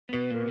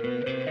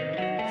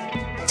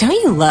Don't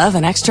you love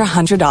an extra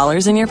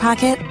 $100 in your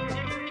pocket?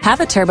 Have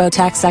a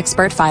TurboTax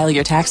expert file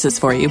your taxes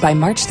for you by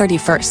March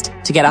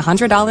 31st to get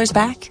 $100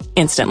 back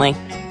instantly.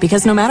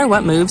 Because no matter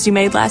what moves you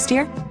made last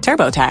year,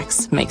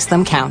 TurboTax makes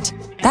them count.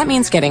 That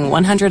means getting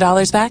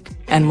 $100 back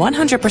and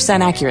 100%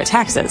 accurate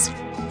taxes,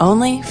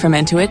 only from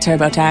Intuit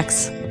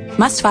TurboTax.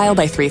 Must file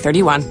by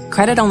 3/31.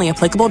 Credit only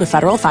applicable to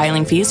federal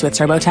filing fees with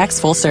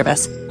TurboTax full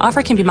service.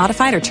 Offer can be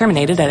modified or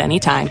terminated at any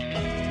time.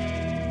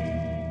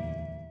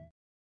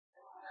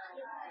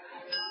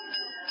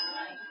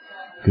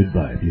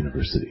 Goodbye,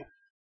 University.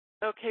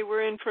 Okay,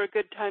 we're in for a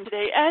good time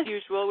today, as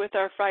usual, with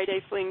our Friday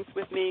Flings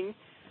with Ming.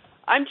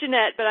 I'm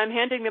Jeanette, but I'm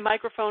handing the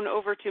microphone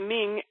over to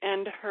Ming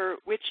and her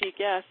witchy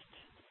guest.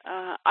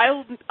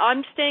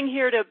 I'm staying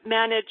here to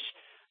manage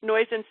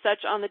noise and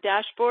such on the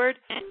dashboard,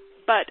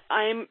 but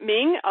I'm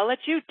Ming. I'll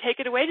let you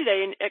take it away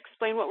today and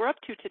explain what we're up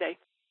to today.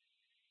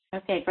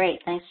 Okay, great.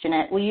 Thanks,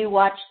 Jeanette. Will you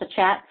watch the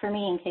chat for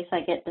me in case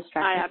I get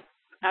distracted?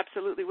 I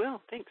absolutely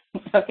will. Thanks.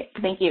 Okay,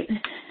 thank you.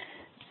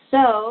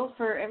 So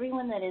for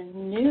everyone that is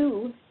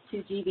new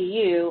to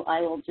GBU,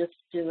 I will just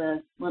do a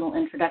little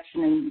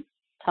introduction and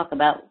talk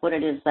about what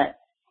it is that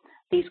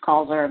these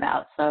calls are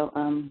about. So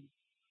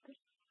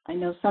I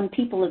know some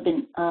people have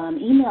been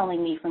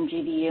emailing me from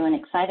GBU and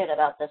excited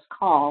about this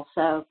call,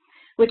 so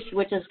which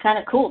is kind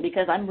of cool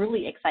because I'm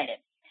really excited.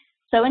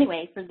 So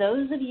anyway, for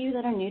those of you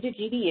that are new to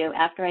GBU,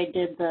 after I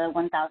did the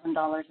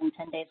 $1,000 in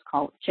 10 days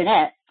call with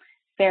Jeanette,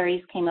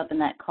 fairies came up in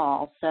that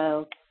call.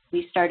 So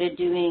we started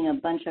doing a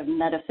bunch of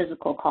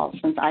metaphysical calls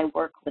since I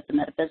work with the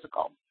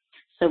metaphysical.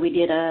 So we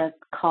did a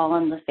call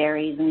on the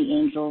fairies and the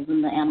angels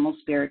and the animal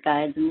spirit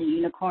guides and the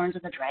unicorns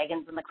and the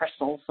dragons and the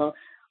crystals. So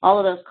all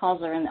of those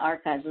calls are in the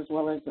archives, as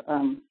well as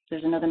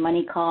there's another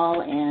money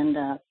call and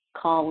a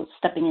call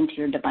stepping into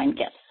your divine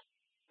gifts.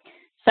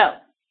 So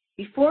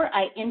before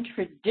I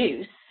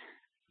introduce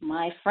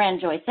my friend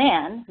Joyce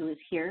Ann, who is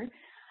here,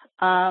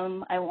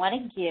 I want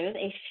to give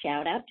a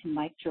shout out to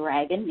my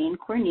dragon named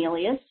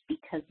Cornelius,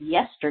 because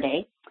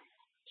yesterday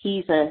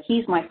he's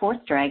my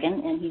fourth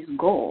dragon and he's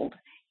gold.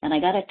 And I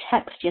got a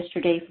text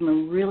yesterday from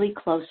a really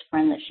close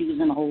friend that she was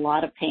in a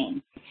lot of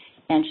pain.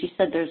 And she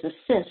said there's a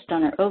cyst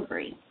on her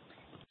ovary.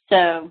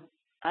 So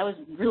I was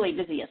really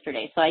busy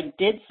yesterday. So I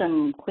did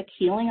some quick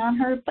healing on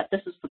her, but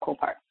this is the cool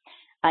part.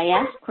 I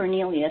asked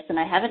Cornelius, and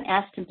I haven't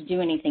asked him to do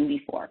anything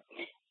before,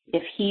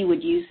 if he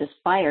would use his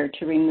fire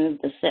to remove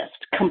the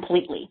cyst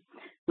completely.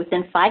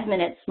 Within 5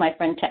 minutes, my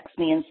friend texts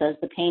me and says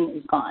the pain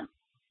is gone.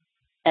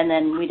 And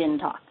then we didn't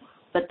talk.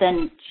 But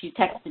then she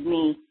texted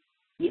me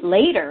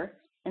later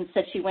and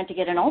said she went to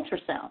get an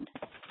ultrasound.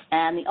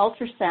 And the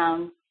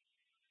ultrasound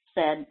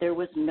said there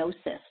was no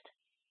cyst.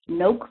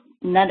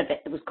 None of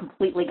it. It was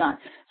completely gone.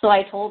 So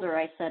I told her,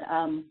 I said,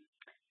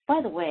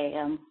 by the way,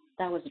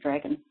 that was a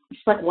dragon.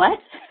 She's like, what?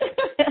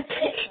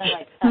 I'm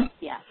like, oh,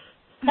 yeah,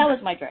 that was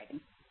my dragon.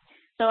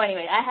 So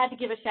anyway, I had to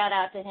give a shout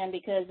out to him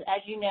because,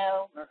 as you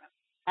know, or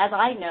as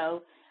I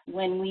know,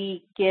 when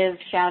we give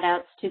shout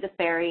outs to the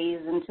fairies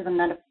and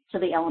to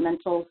the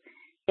elementals,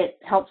 it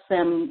helps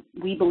them,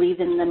 we believe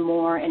in them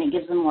more, and it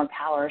gives them more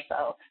power.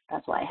 So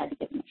that's why I had to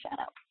give them a shout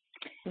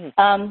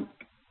out.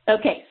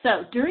 Okay,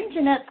 so during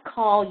Jeanette's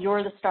call,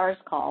 You're the Stars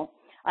call,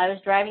 I was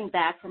driving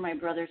back from my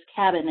brother's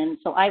cabin, and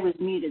so I was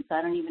muted, so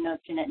I don't even know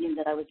if Jeanette knew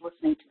that I was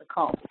listening to the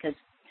call, because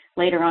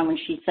later on when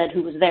she said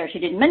who was there, she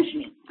didn't mention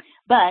me.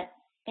 But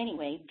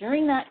anyway,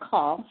 during that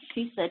call,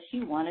 she said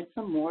she wanted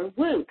some more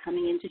woo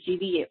coming into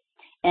GBU,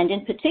 and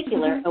in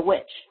particular, a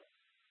witch.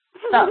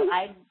 So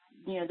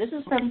this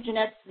is from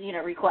Jeanette's,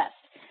 request.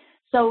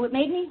 So it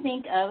made me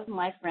think of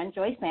my friend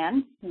Joyce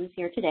Ann, who is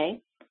here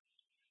today,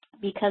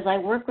 because I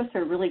work with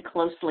her really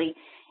closely,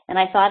 and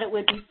I thought it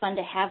would be fun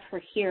to have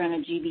her here on a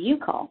GBU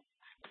call,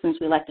 since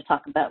we like to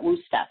talk about woo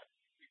stuff.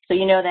 So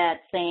you know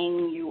that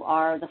saying, you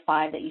are the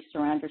five that you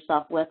surround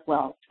yourself with?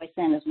 Well, Joyce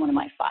Ann is one of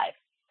my five.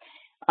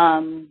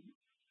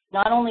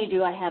 Not only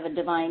do I have a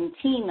divine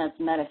team that's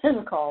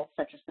metaphysical,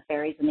 such as the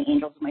fairies and the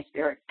angels and my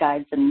spirit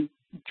guides and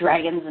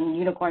dragons and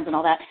unicorns and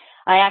all that,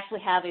 I actually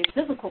have a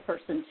physical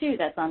person, too,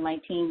 that's on my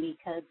team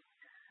because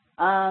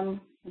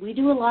we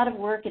do a lot of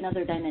work in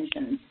other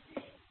dimensions.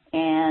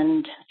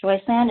 And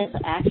Joyce Ann is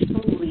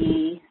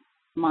actually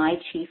my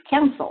chief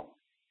counsel,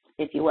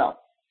 if you will.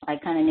 I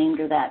kind of named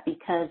her that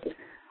because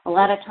a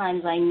lot of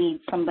times I need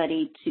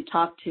somebody to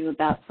talk to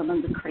about some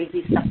of the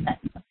crazy stuff that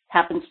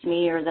happens to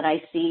me or that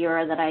I see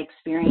or that I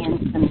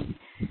experience. And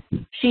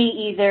she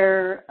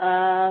either,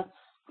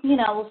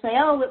 will say,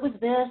 oh, it was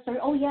this, or,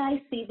 oh, yeah,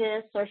 I see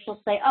this, or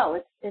she'll say, oh,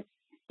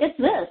 it's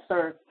this,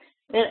 or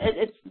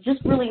it's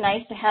just really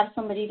nice to have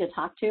somebody to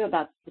talk to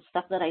about the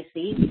stuff that I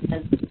see,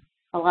 because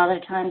a lot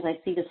of times I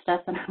see the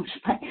stuff and I'm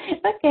just like,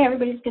 okay,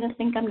 everybody's going to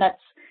think I'm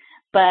nuts.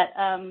 But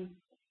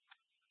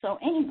so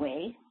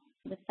anyway,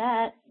 with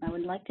that, I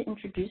would like to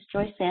introduce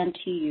Joyce Ann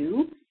to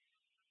you.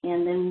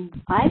 And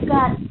then I've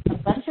got a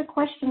bunch of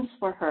questions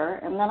for her,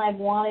 and then I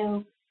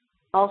want to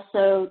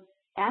also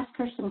ask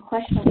her some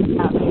questions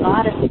about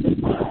goddesses,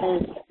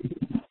 because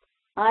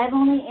I've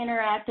only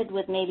interacted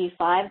with maybe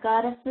 5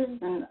 goddesses,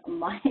 and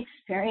my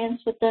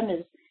experience with them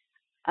is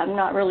I'm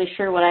not really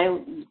sure what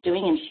I'm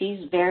doing, and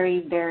she's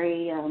very,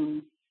 very,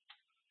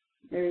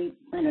 very,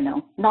 I don't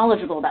know,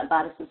 knowledgeable about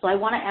goddesses. So I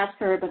want to ask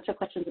her a bunch of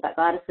questions about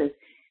goddesses.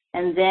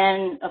 And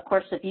then, of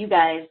course, if you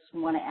guys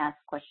want to ask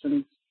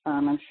questions,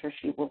 I'm sure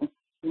she will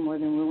be more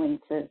than willing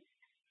to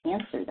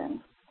answer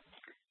them.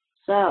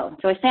 So,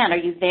 Joyce Ann, are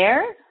you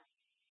there?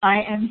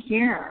 I am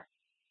here.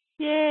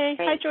 Yay.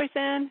 Great. Hi, Joyce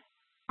Ann.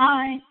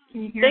 Hi.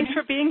 Can you hear Thanks me?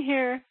 for being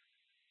here.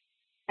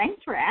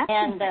 Thanks for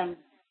asking. And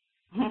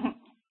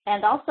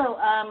and also,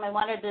 I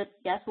wanted to,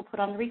 yes, we'll put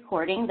on the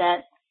recording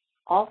that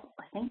I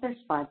think there's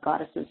 5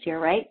 goddesses here,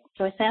 right,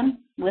 Joyce Ann,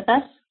 with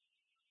us?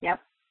 Yep.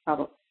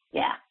 Probably.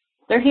 Yeah.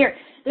 They're here.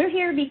 They're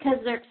here because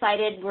they're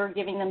excited. We're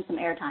giving them some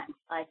airtime,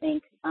 I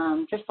think.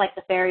 Just like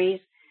the fairies,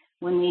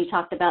 when we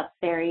talked about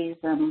fairies,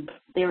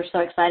 they were so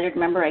excited.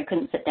 Remember, I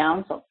couldn't sit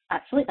down, so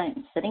actually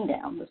I'm sitting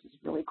down. This is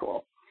really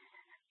cool.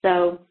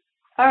 So,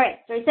 all right,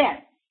 Joyce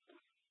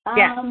Ann.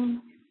 Yeah.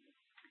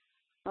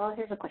 Well,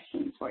 here's a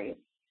question for you.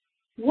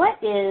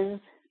 What is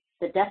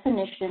the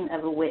definition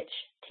of a witch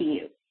to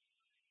you?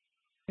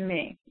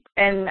 Me.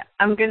 And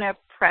I'm going to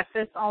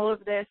preface all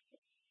of this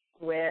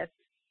with,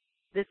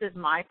 this is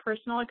my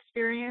personal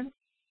experience.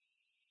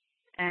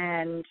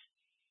 And,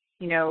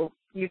 you know,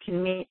 you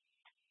can meet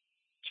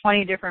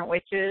 20 different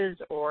witches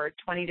or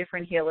 20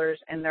 different healers,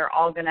 and they're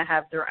all going to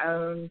have their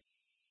own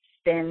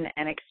spin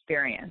and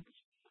experience.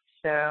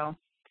 So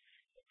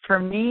for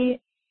me,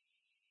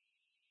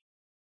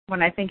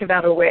 when I think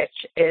about a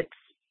witch, it's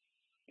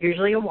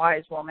usually a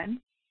wise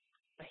woman,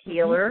 a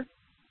healer,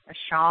 a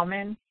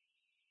shaman,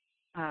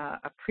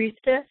 a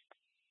priestess.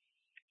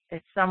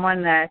 It's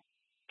someone that's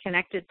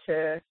connected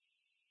to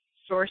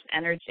source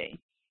energy.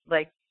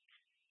 Like,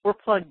 we're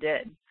plugged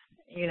in.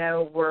 You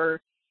know, we're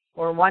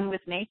one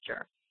with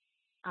nature.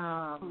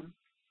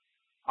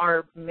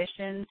 Our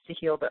mission is to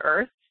heal the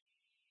earth.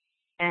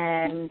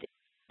 And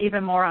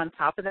even more on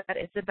top of that,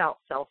 it's about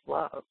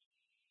self-love.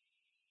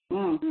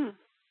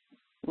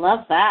 Love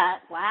that.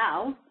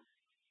 Wow.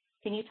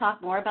 Can you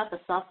talk more about the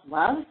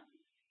self-love?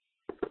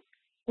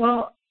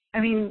 Well, I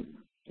mean,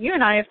 you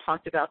and I have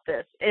talked about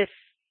this.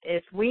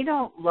 If we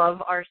don't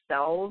love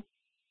ourselves,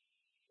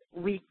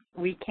 we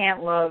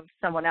can't love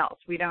someone else.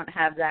 We don't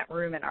have that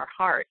room in our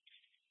heart.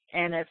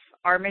 And if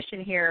our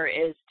mission here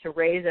is to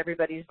raise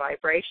everybody's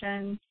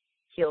vibration,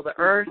 heal the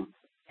earth,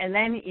 and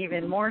then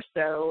even more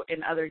so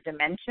in other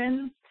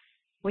dimensions,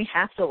 we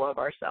have to love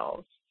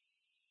ourselves.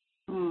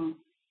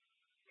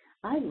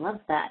 I love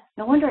that.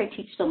 No wonder I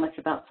teach so much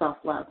about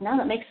self-love. Now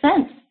that makes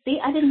sense. See,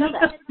 I didn't know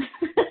that.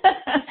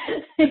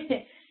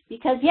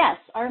 Because, yes,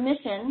 our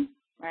mission,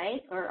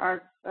 right,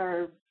 or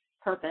our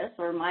purpose,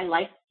 or my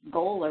life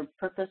goal or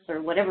purpose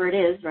or whatever it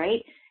is,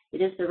 right,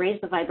 it is to raise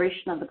the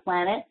vibration of the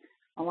planet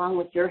along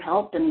with your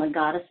help and the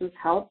goddess's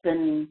help.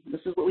 And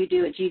this is what we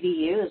do at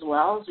GVU as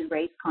well, as we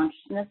raise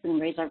consciousness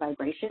and raise our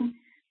vibration.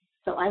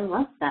 So I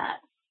love that.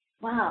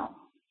 Wow.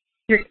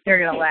 You're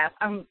going to laugh.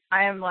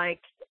 I am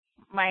like,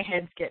 my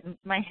hair's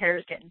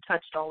getting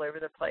touched all over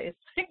the place.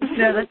 You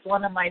know, that's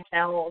one of my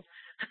tells.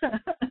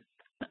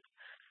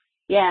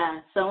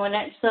 Yeah. So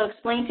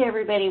explain to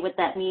everybody what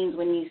that means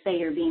when you say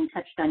you're being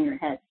touched on your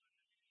head.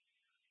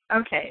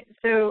 Okay.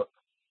 So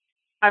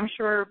I'm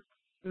sure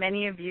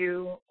many of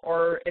you,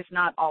 or if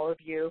not all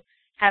of you,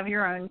 have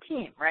your own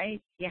team,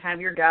 right? You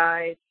have your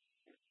guides.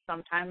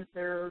 Sometimes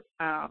they're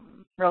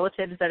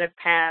relatives that have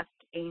passed,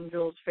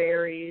 angels,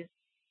 fairies,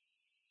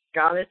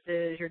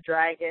 goddesses, your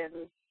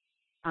dragons.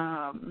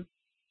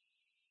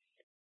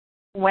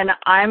 When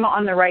I'm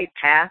on the right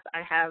path,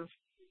 I have,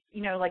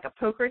 you know, like a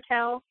poker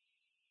tell.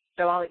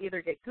 So I'll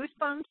either get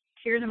goosebumps,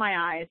 tears in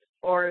my eyes,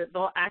 or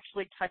they'll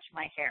actually touch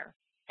my hair.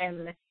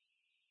 And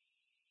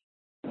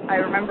I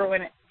remember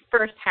when it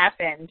first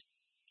happened,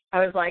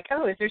 I was like,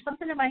 oh, is there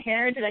something in my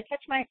hair? Did I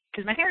catch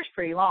because my hair is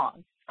pretty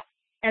long.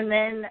 And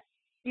then,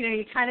 you know,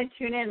 you kind of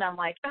tune in. I'm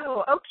like,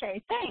 oh,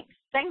 okay, thanks.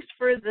 Thanks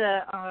for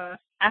the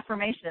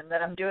affirmation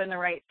that I'm doing the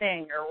right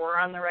thing, or we're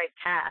on the right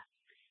path.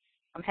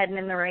 I'm heading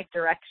in the right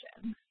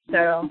direction.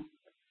 So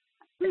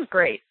it's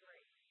great.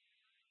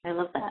 I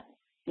love that.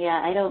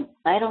 Yeah, I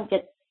don't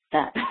get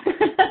that.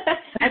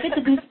 I get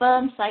the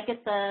goosebumps. I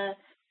get the,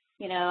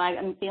 you know,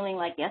 I'm feeling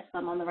like, yes,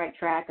 I'm on the right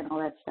track and all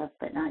that stuff,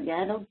 but not yet.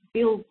 I don't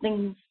feel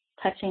things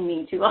touching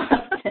me too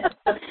often.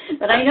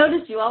 But I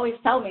notice you always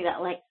tell me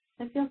that, like,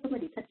 I feel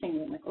somebody touching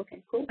me. I'm like,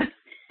 okay, cool.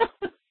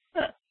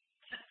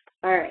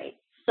 All right.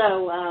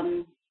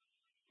 So,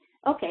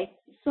 okay.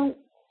 So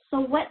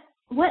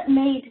what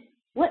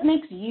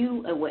makes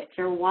you a witch,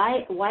 or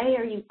why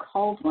are you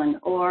called one,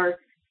 or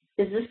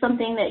is this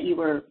something that you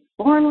were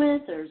born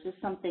with, or is this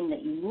something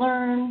that you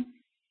learn?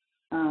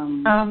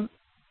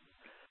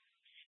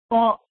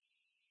 Well,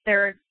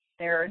 there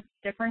are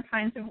different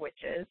kinds of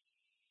witches.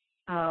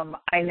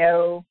 I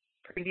know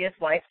previous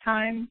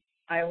lifetime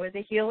I was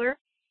a healer.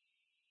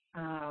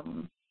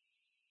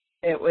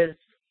 It was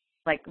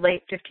like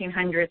late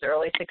 1500s,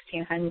 early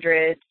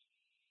 1600s,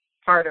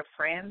 part of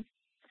France.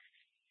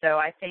 So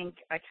I think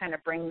I kind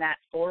of bring that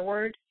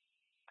forward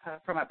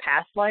from a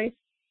past life.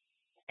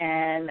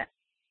 And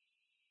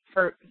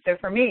for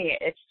me,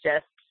 it's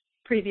just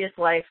previous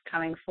life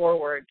coming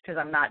forward because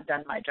I'm not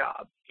done my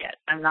job yet.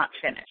 I'm not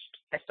finished.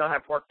 I still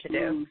have work to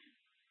do.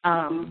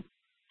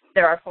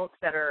 There are folks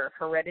that are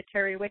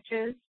hereditary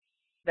witches,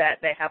 that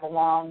they have a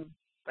long,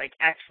 like,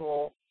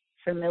 actual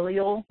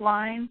familial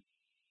line.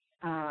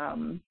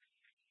 And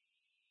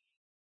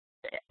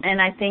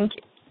I think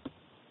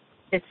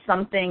it's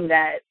something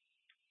that,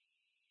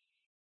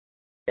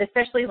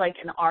 especially like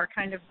in our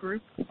kind of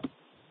group,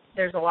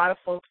 there's a lot of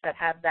folks that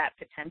have that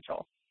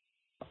potential.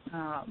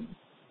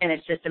 And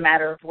it's just a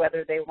matter of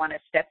whether they want to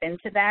step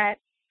into that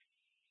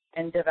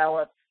and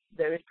develop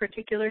those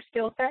particular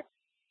skill sets.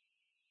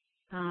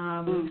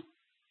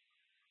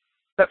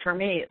 But for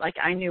me, like,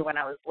 I knew when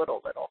I was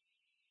little.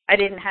 I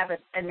didn't have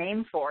a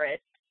name for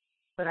it,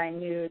 but I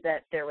knew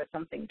that there was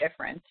something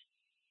different.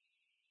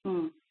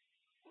 You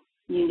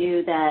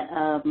knew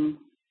that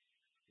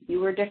you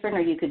were different,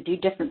 or you could do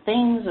different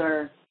things,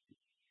 or?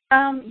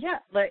 Yeah,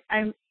 like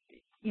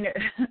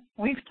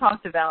we've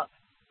talked about,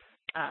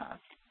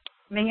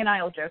 Ming and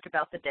I will joke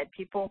about the dead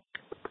people,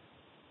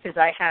 because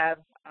I have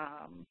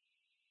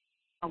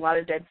a lot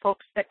of dead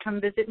folks that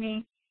come visit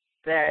me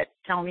that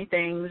tell me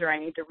things or I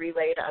need to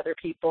relay to other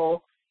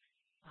people.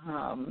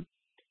 And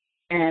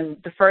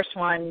the first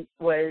one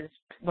was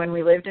when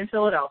we lived in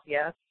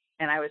Philadelphia,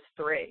 and I was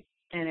 3.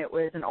 And it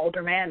was an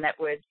older man that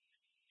would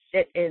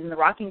sit in the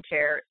rocking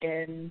chair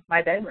in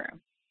my bedroom.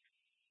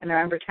 And I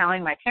remember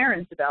telling my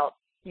parents about,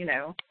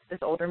 this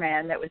older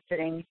man that was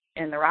sitting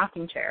in the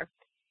rocking chair.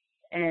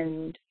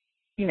 And,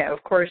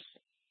 of course,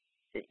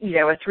 a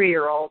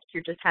 3-year-old,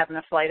 you're just having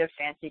a flight of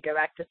fancy, go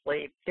back to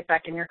sleep, get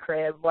back in your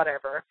crib,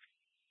 whatever.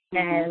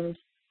 And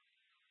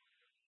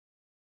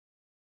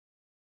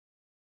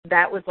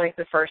that was like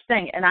the first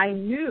thing. And I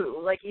knew,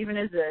 like, even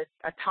as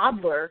a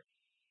toddler,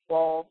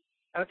 well,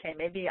 okay,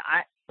 maybe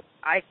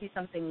I see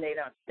something they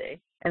don't see.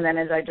 And then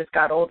as I just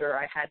got older,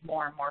 I had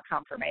more and more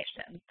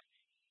confirmation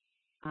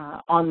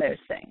on those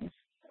things.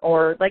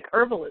 Or like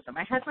herbalism.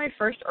 I had my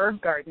first herb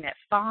garden at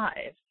 5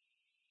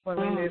 when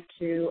we moved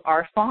to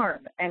our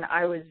farm. And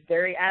I was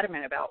very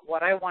adamant about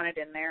what I wanted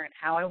in there and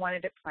how I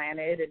wanted it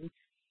planted. And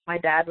my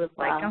dad was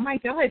like, oh, my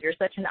God, you're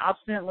such an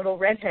obstinate little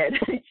redhead.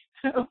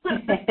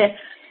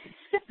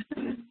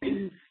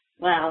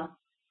 Wow.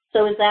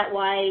 So is that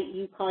why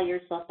you call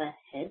yourself a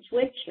hedge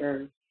witch,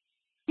 or?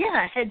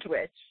 Yeah, hedge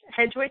witch.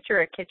 Hedge witch or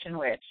a kitchen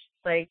witch.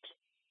 Like,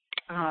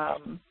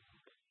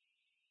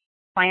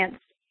 plants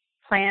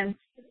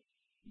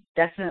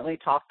definitely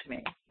talk to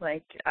me.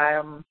 Like,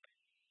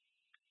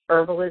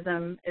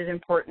 herbalism is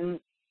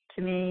important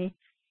to me,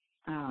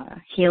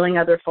 healing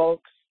other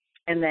folks.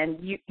 And then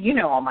you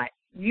know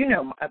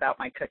about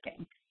my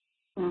cooking.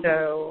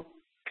 So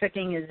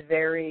cooking is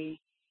very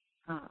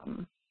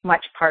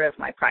much part of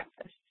my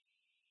practice.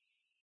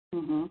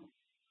 So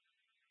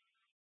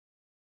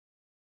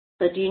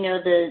do you know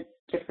the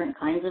different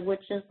kinds of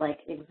witches? Like,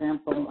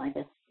 example, I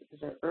guess, is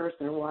there earth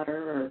or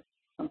water or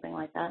something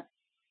like that?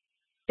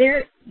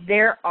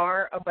 There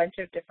are a bunch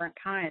of different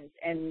kinds.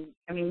 And,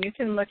 I mean, you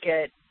can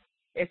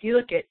if you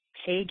look at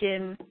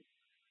pagan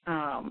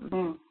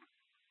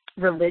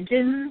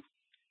religions,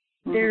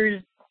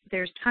 there's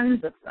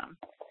tons of them.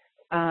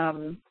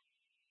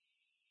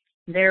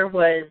 There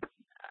was,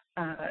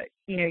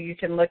 you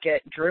can look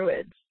at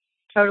druids,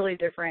 totally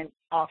different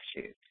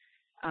offshoot.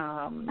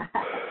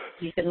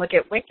 You can look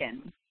at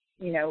Wiccans,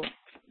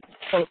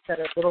 folks that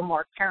are a little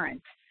more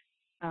current.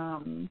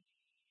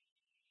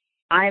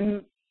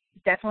 I'm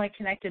definitely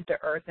connected to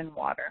earth and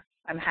water.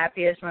 I'm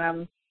happiest when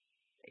I'm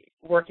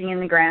working in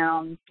the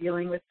ground,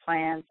 dealing with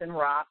plants and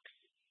rocks,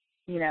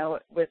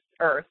 with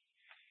earth,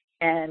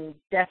 and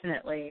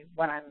definitely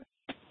when I'm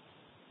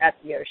at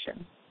the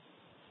ocean.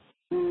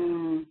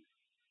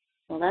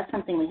 Well, that's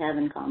something we have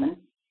in common.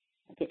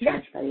 I get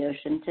charged by the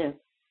ocean, too.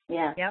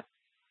 Yeah. Yep.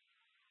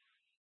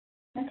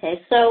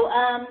 Okay, so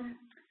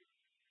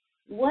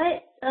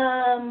what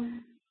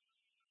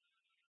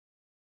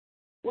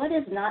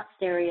is not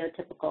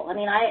stereotypical? I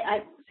mean,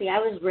 I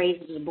was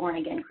raised as a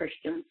born-again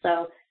Christian,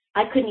 so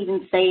I couldn't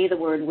even say the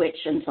word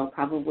witch until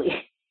probably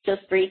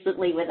just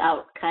recently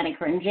without kind of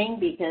cringing,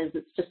 because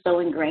it's just so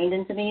ingrained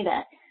into me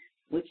that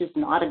witch is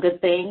not a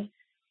good thing.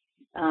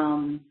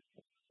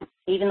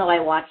 Even though I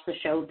watched the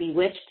show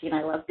Bewitched,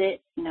 I loved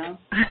it,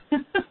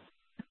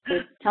 So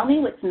tell me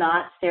what's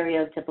not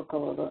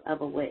stereotypical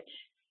of a witch.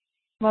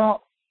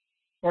 Well,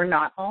 we're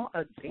not all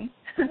ugly.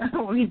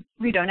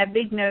 we don't have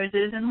big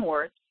noses and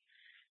warts.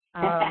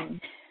 Have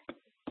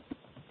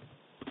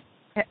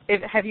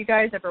you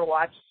guys ever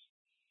watched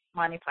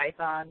Monty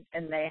Python,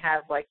 and they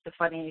have like the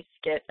funny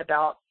skit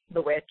about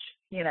the witch?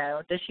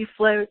 Does she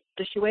float?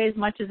 Does she weigh as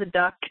much as a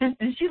duck?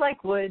 Is she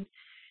like wood?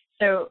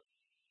 So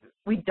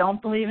we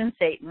don't believe in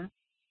Satan.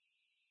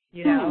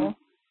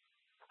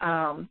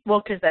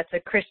 Well, because that's a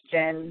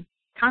Christian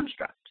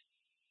construct.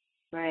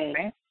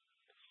 Right?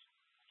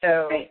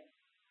 So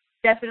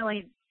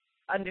definitely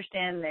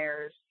understand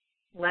there's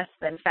less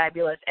than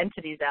fabulous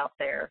entities out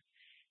there,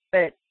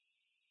 but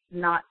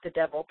not the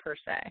devil per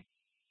se.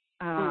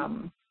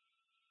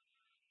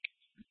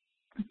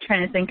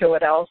 trying to think of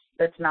what else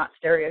that's not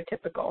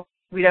stereotypical.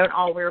 We don't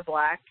all wear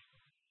black.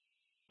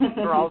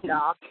 We're all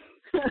goth.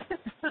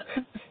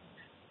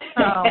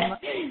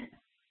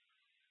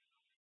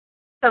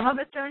 Some of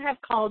us don't have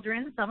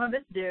cauldrons. Some of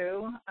us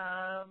do.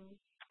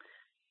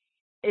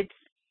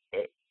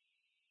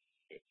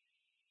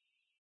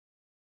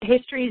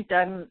 History's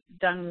done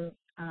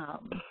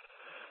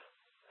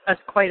us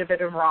quite a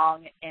bit of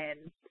wrong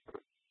in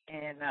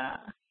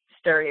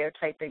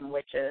stereotyping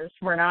witches.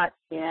 We're not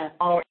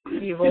all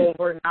evil.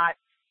 We're not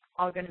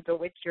all going to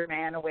bewitch your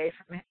man away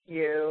from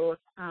you.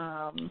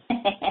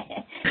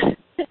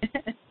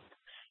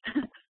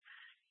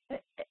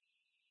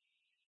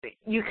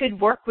 You could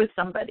work with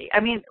somebody. I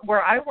mean,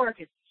 where I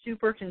work is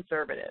super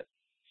conservative.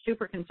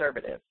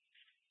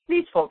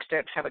 These folks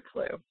don't have a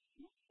clue.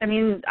 I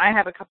mean, I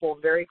have a couple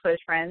of very close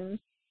friends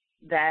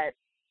that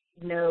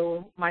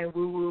know my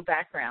woo-woo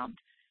background,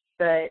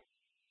 but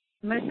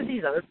most of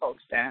these other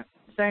folks don't.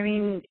 So, I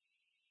mean,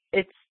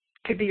 it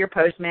could be your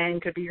postman,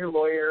 could be your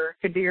lawyer,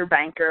 could be your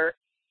banker,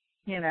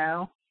 you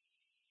know.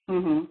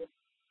 Mm-hmm.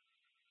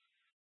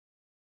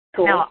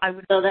 Cool. Now, I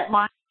would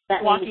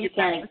that walking means you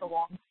down can't with a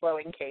long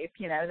flowing cape,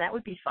 you know, that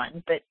would be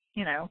fun, but,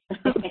 you know.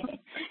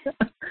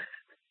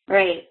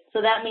 Right.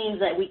 So that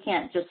means that we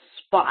can't just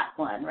spot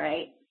one,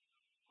 right?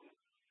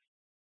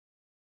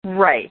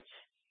 Right.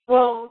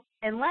 Well,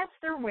 unless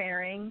they're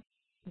wearing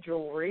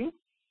jewelry,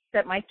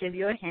 that might give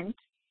you a hint.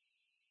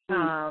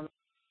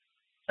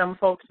 Some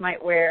folks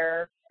might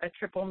wear a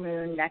triple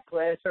moon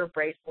necklace or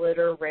bracelet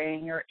or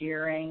ring or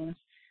earrings,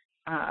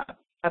 a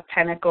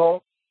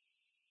pentacle,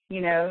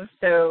 you know.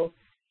 So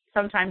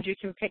sometimes you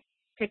can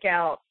pick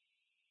out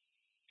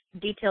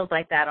details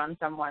like that on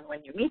someone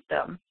when you meet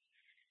them.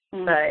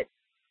 But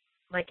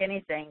like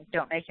anything,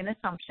 don't make an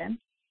assumption.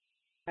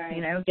 Right.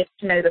 You know, get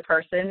to know the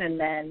person and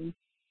then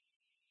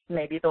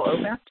maybe they'll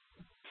open up.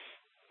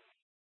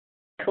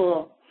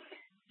 Cool.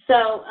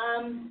 So,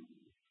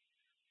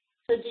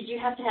 so did you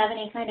have to have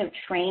any kind of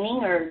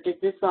training, or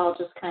did this all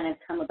just kind of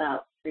come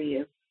about for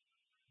you?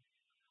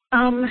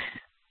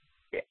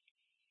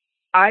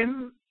 I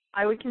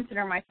would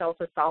consider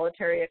myself a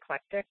solitary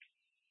eclectic.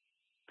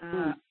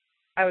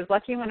 I was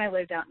lucky when I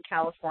lived out in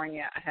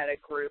California. I had a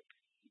group,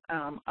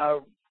 a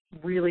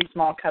really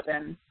small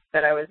coven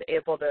that I was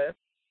able to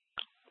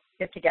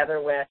get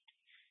together with,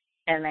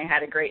 and they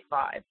had a great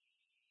vibe.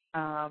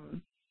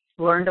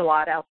 Learned a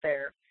lot out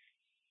there.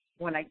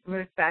 When I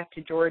moved back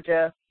to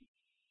Georgia,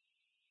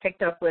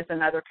 picked up with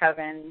another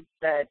coven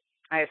that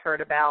I had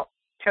heard about,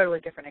 totally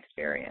different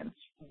experience.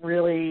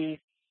 Really,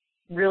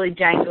 really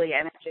jangly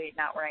energy,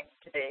 not where I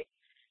need to be.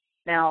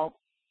 Now,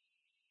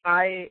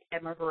 I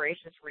am a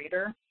voracious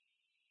reader,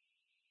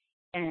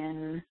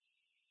 and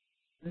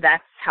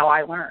that's how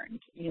I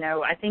learned. You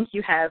know, I think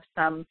you have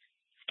some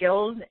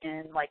skills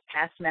in, like,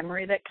 past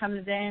memory that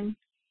comes in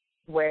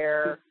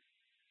where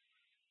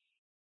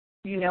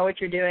you know what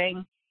you're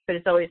doing, but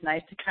it's always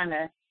nice to kind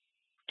of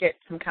get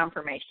some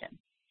confirmation.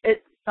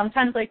 It's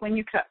sometimes like when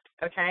you cook,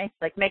 okay?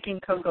 Like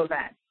making cocoa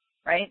van,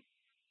 right?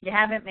 You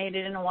haven't made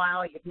it in a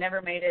while, you've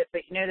never made it,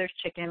 but you know there's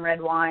chicken,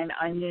 red wine,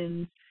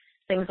 onions,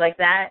 things like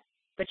that,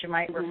 but you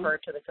might refer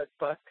to the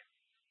cookbook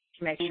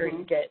to make sure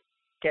you get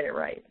it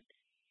right.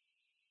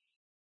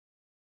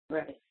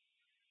 Right.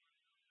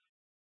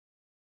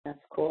 That's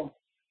cool.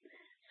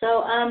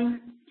 So,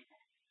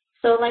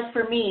 so like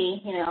for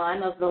me, you know,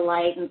 I'm of the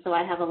light, and so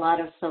I have a lot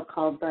of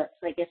so-called, but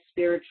I guess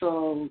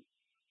spiritual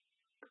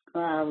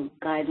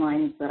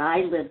guidelines that I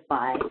live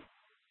by.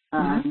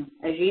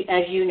 As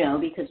you know,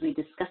 because we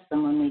discuss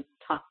them when we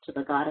talk to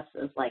the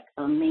goddesses, like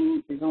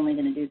Ming is only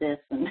going to do this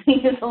and Ming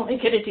is only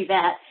going to do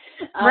that.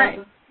 Right.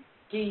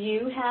 Do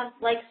you have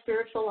like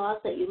spiritual laws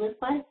that you live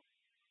by?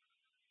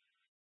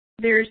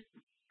 There's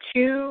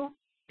two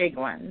big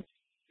ones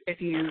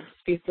if you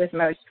speak with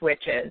most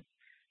witches.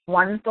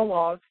 One's the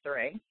law of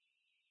three.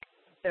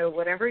 So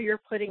whatever you're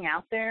putting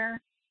out there,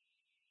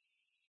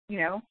 you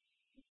know,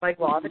 like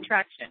law of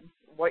attraction,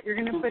 what you're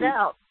going to put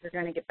out, you're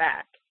going to get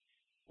back.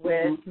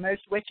 With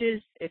most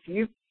witches, if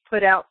you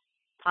put out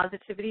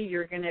positivity,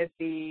 you're going to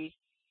be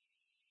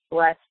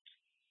blessed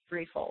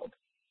threefold.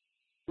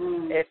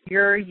 If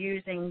you're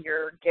using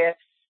your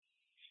gifts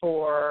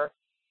for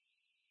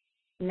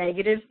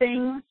negative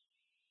things,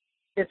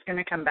 it's going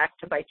to come back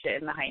to bite you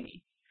in the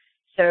hiney.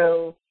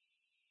 So,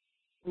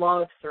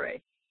 law of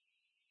three.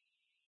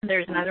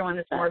 There's another one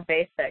that's more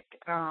basic.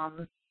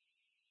 Harm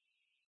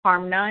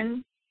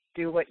none,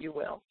 do what you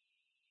will.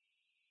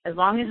 As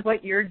long as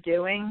what you're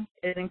doing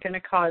isn't going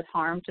to cause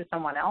harm to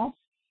someone else,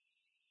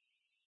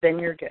 then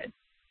you're good.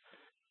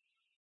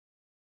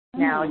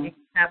 Now, you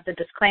have the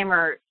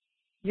disclaimer,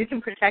 you can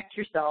protect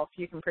yourself,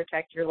 you can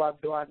protect your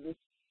loved ones,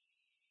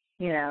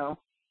 you know,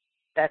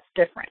 that's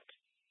different.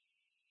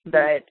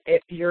 But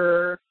if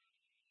you're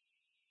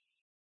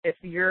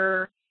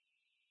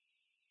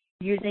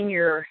using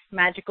your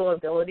magical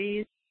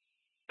abilities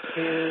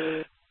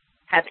to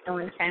have ill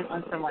intent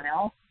on someone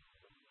else,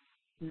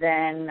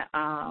 then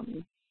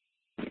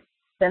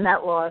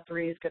that law of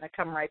three is going to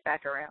come right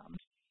back around.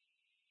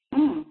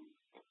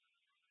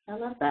 I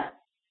love that.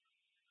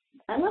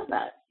 I love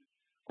that.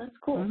 That's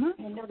cool.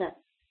 Mm-hmm. I know that.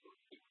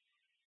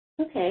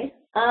 Okay.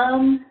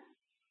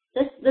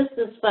 This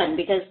is fun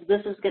because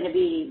this is going to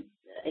be,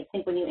 I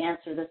think when you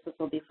answer this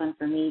will be fun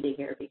for me to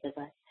hear because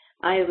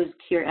I've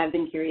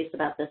been curious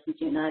about this since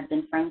you and I have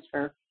been friends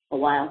for a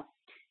while.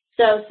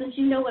 So since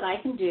you know what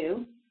I can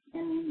do,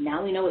 and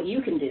now we know what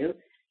you can do,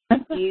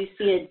 do you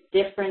see a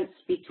difference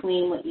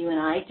between what you and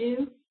I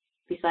do,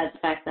 besides the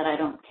fact that I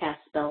don't cast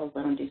spells,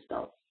 I don't do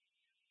spells?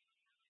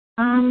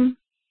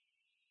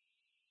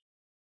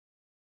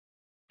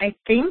 I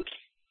think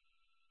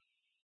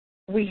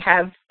we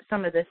have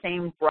some of the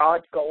same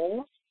broad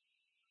goals,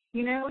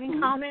 in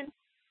common.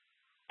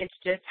 It's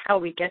just how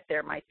we get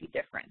there might be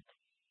different.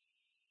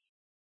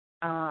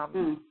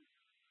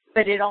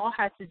 But it all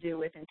has to do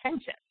with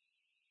intention,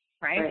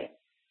 right?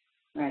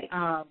 Right.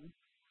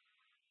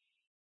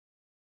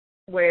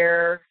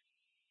 Where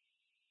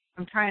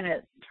I'm trying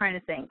to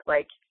think,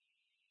 like,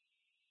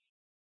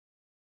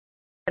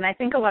 and I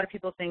think a lot of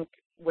people think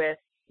with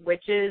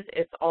witches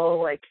it's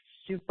all like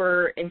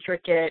super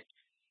intricate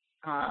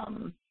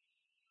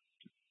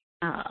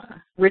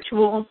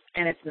rituals,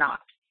 and it's not.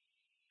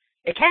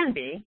 It can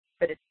be,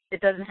 but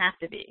it doesn't have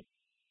to be.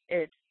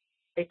 It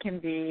can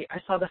be. I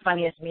saw the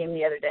funniest meme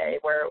the other day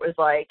where it was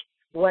like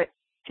what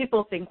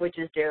people think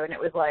witches do, and it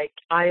was like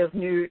Eye of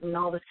Newt and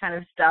all this kind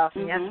of stuff,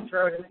 and you have to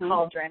throw it in the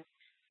cauldron.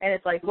 And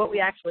it's like what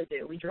we actually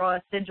do. We draw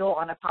a sigil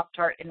on a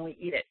Pop-Tart and we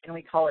eat it, and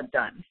we call it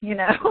done,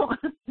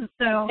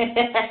 So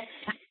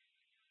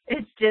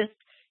it's just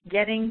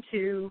getting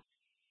to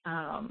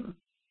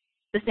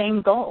the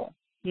same goal,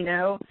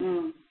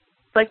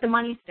 It's like the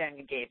money stone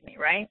you gave me,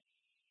 right?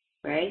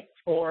 Right.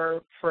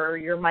 For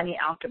your money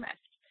alchemist.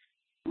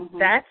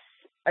 That's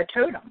a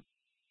totem,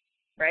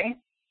 right?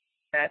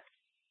 That's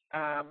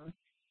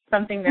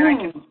something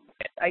that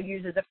I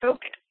use as a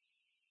focus.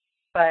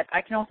 But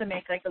I can also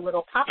make like a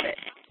little poppet,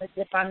 like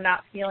if I'm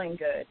not feeling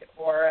good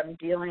or I'm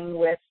dealing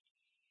with,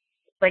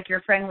 like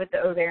your friend with the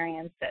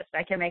ovarian cyst.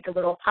 I can make a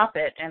little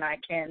poppet and I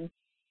can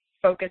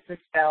focus the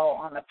spell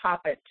on the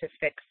poppet to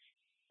fix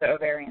the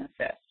ovarian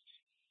cyst.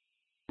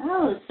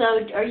 Oh, so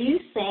are you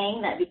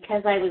saying that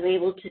because I was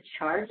able to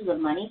charge the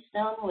money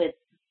stone with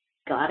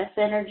goddess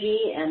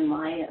energy and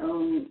my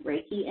own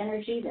Reiki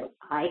energy that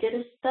I did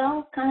a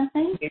spell kind of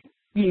thing?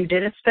 You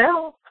did a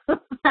spell.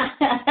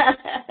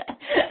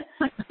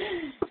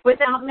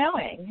 Without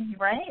knowing,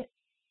 right?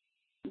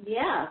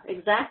 Yeah,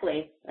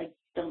 exactly.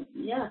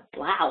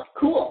 Wow,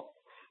 cool.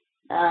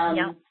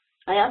 I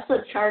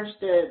also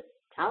charged a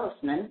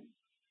talisman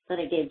that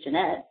I gave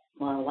Jeanette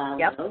a while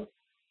ago.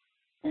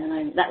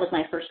 And that was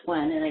my first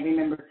one, and I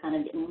remember kind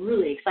of getting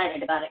really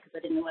excited about it because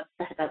I didn't know what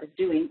the heck I was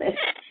doing, but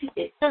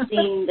it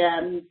seemed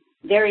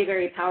very,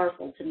 very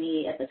powerful to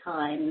me at the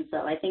time. And so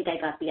I think I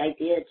got the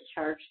idea to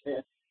charge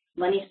the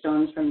money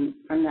stones from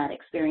that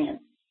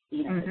experience,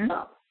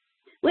 itself,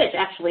 which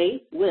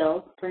actually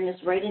will bring us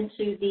right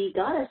into the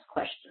goddess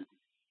question.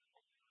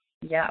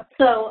 Yeah.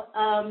 So,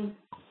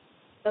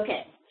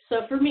 okay.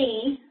 So for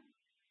me,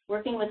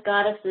 working with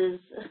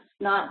goddesses, it's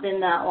not been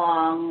that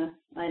long.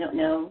 I don't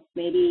know,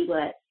 maybe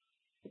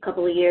a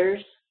couple of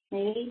years,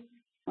 maybe?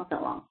 Not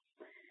that long.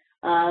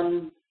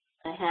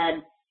 I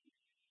had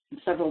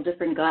several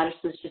different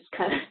goddesses just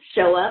kind of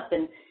show up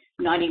and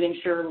not even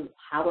sure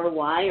how or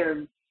why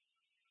or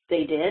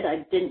they did. I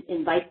didn't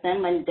invite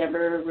them. I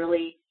never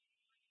really,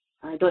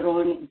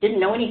 didn't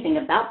know anything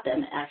about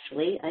them,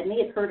 actually. I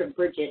may have heard of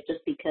Bridget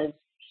just because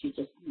she's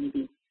just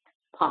maybe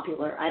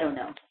popular. I don't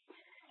know.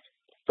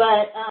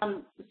 But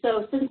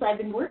so since I've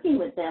been working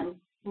with them,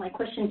 my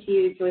question to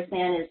you, Joyce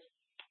Ann, is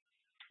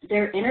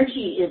their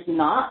energy is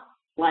not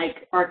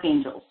like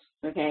archangels,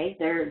 okay?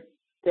 Their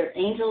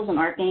angels and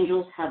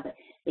archangels have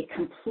a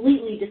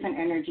completely different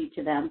energy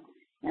to them,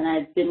 and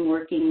I've been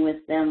working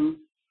with them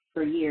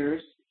for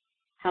years.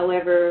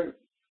 However,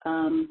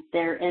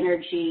 their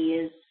energy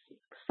is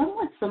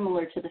somewhat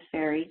similar to the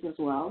fairies as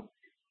well.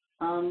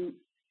 And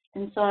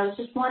so I was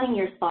just wanting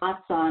your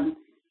thoughts on,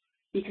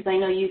 because I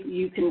know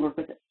you can work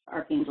with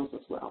archangels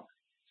as well.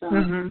 So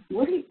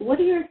what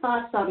are your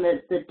thoughts on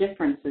the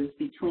differences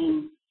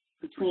between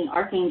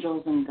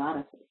archangels and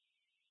goddesses?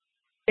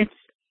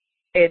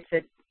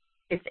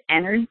 It's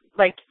energy.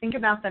 Like, think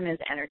about them as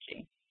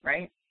energy,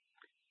 right?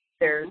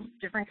 There's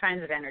different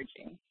kinds of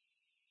energy.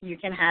 You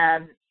can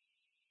have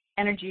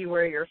energy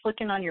where you're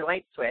flicking on your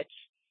light switch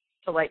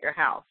to light your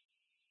house.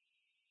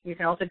 You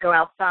can also go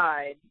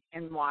outside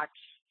and watch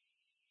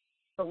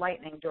the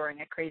lightning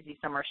during a crazy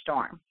summer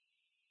storm.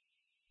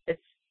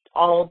 It's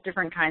all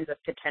different kinds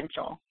of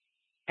potential.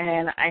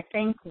 And I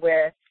think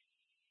with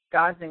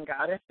gods and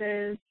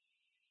goddesses,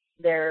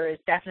 there is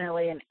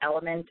definitely an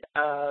element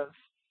of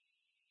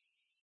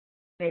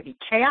maybe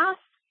chaos,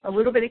 a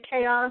little bit of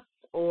chaos,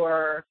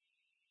 or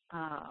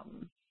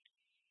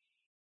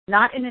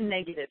not in a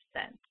negative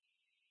sense.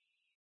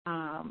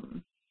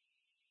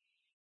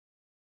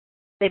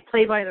 They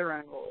play by their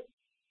own rules.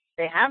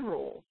 They have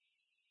rules,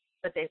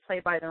 but they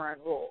play by their own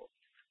rules.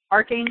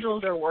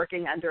 Archangels are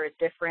working under a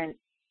different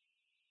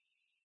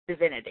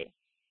divinity,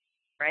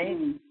 right?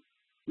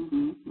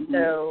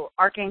 So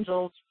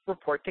archangels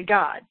report to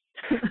God.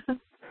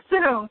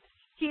 So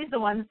he's the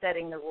one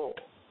setting the rules.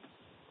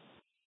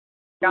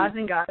 Gods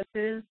and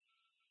goddesses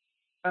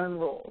own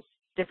rules,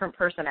 different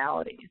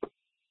personalities.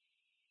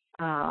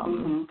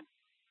 And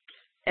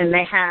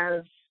they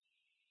have,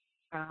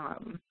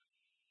 I'm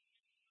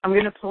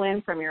going to pull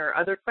in from your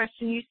other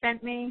question you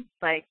sent me,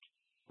 like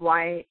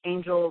why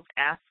angels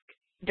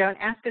don't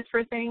ask us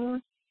for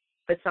things,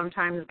 but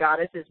sometimes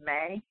goddesses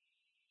may.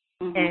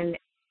 And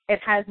it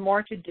has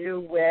more to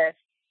do with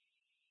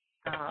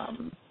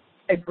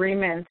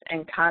agreements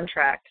and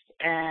contracts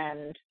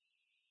and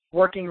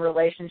working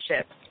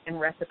relationships and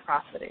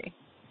reciprocity.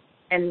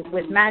 And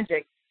with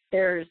magic,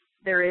 there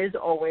is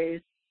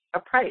always a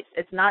price.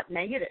 It's not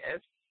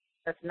negative.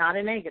 That's not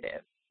a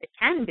negative. It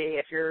can be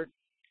if you're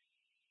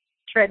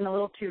treading a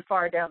little too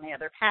far down the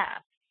other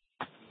path.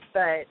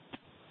 But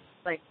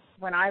like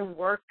when I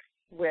work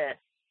with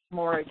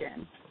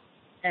Morrigan,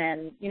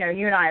 and you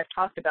and I have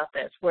talked about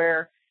this,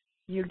 where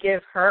you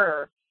give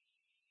her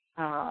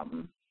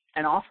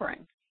an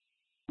offering,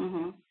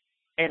 and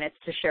it's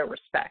to show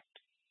respect,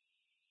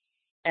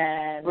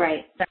 and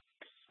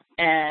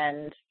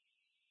and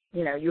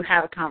you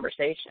have a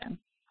conversation.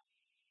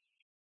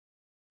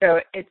 So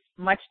it's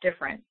much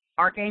different.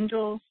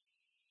 Archangels,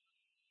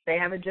 they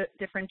have a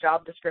different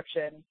job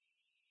description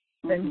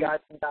than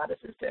gods and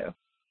goddesses do.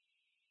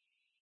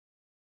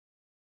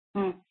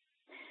 Does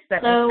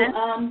that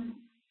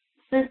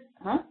make sense?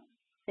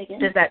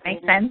 Does that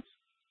make sense?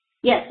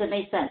 Yes, it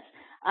makes sense.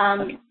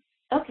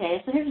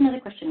 Okay, so here's another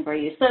question for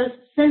you. So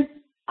since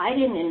I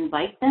didn't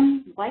invite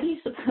them, why do you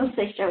suppose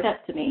they showed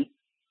up to me?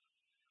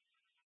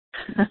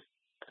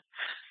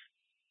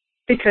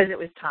 Because it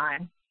was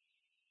time.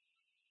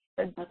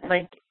 Okay.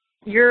 Like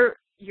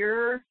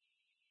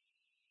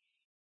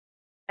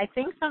I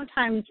think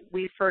sometimes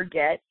we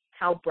forget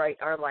how bright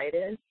our light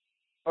is,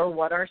 or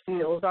what our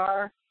skills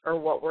are, or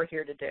what we're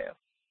here to do.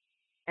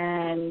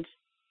 And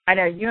I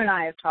know you and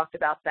I have talked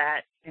about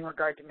that in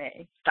regard to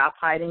me. Stop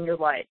hiding your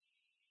light.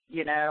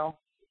 You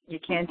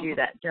can't do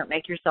that. Don't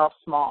make yourself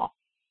small.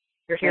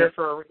 You're here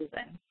for a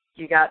reason.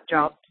 You got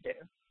jobs to do.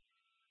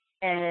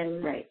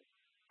 And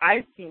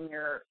I've seen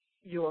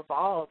you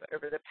evolve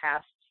over the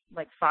past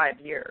 5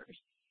 years.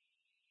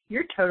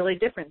 You're totally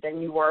different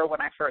than you were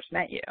when I first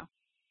met you.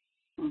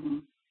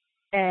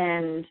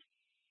 And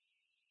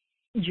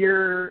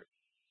your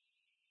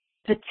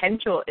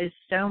potential is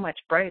so much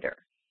brighter.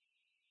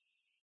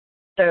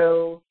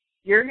 So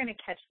you're going to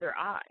catch their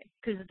eye,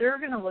 because they're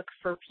going to look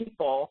for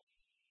people,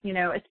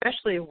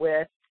 especially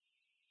with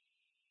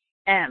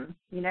M.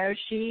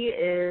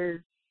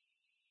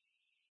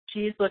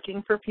 She's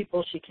looking for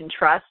people she can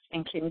trust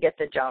and can get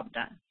the job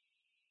done.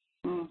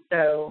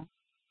 So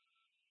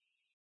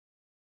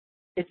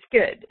it's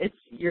good.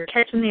 You're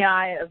catching the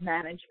eye of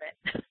management.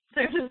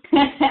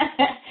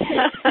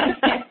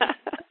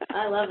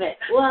 I love it.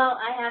 Well,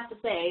 I have to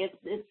say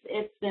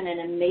it's been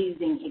an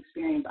amazing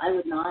experience. I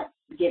would not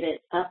give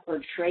it up or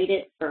trade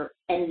it for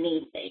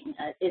anything.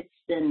 It's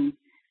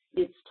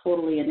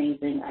totally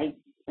amazing. I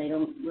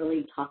don't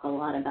really talk a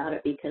lot about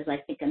it because I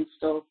think I'm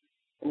still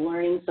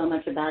learning so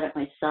much about it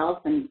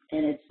myself, and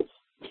it's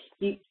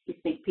you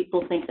think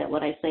people think that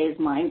what I say is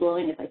mind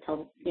blowing if I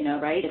tell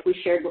right? If we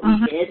shared what we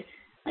did,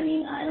 I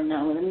mean, I don't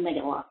know, then we may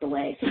get locked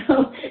away.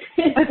 So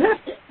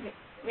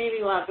maybe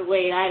we'll have to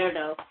wait. I don't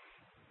know.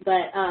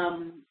 But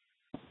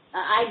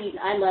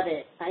I love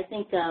it. I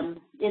think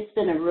it's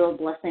been a real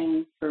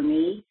blessing for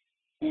me,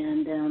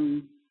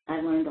 and I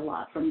learned a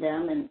lot from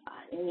them, and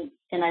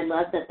I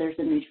love that there's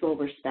a mutual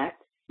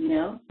respect.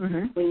 When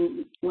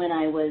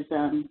I was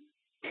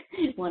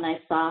when I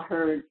saw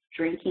her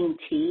drinking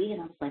tea,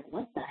 and I was like,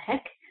 what the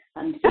heck?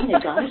 I'm seeing a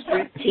goddess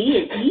drink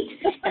tea and eat,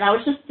 and I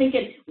was just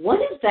thinking,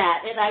 what is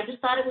that? And I just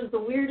thought it was the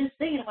weirdest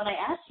thing. And when I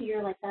asked you,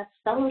 you're like, that's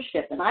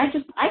fellowship, and I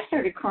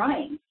started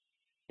crying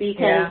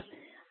because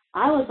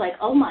I was like,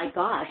 oh my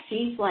gosh,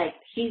 she's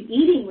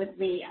eating with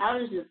me. I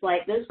was just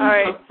like, this is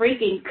so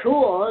freaking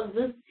cool.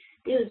 It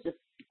was just,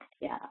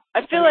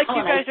 I feel like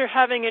you guys are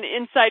having an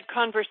inside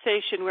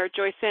conversation where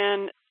Joyce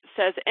Ann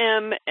says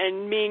M,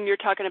 and Ming, you're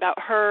talking about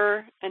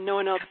her, and no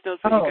one else knows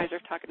what you guys are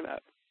talking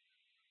about.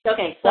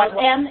 Okay, so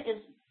M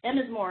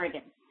is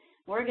Morrigan.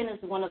 Morrigan is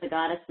one of the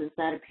goddesses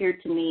that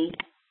appeared to me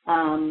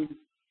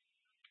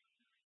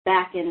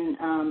back in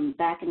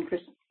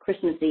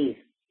Christmas Eve.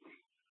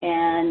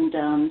 And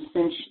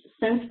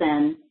since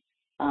then,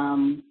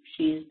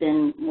 she's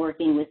been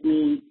working with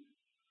me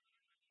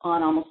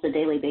on almost a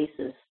daily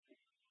basis.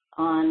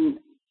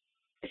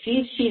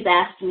 She's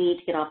asked me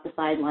to get off the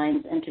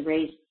sidelines and to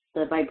raise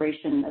the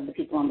vibration of the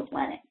people on the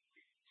planet.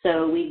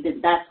 So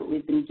that's what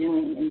we've been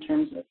doing in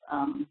terms of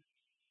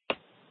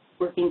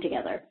working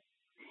together.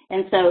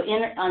 And so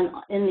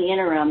in the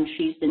interim,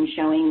 she's been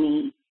showing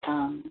me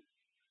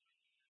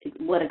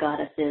what a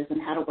goddess is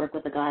and how to work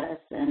with a goddess,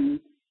 and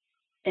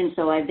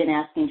so I've been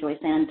asking Joyce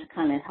Ann to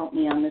kind of help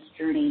me on this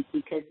journey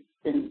because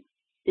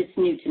it's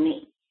new to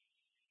me.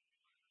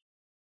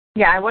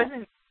 Yeah, I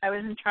wasn't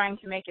trying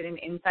to make it an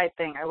inside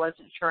thing. I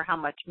wasn't sure how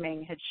much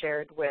Ming had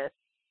shared with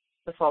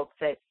the folks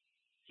at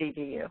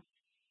GVU.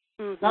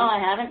 No, I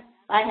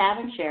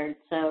haven't shared.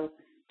 So,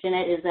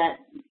 Jeanette,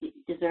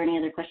 is there any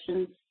other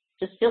questions?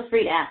 Just feel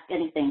free to ask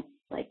anything.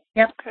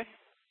 Yep. Okay.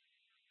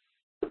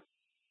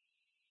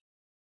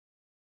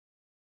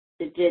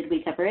 Did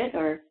we cover it,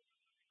 or?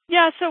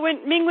 Yeah. So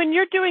when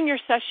you're doing your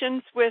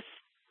sessions with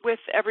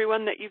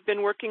everyone that you've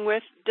been working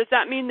with, does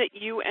that mean that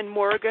you and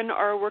Morrigan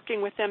are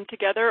working with them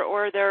together,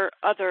 or are there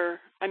other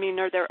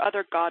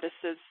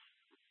goddesses?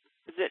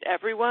 Is it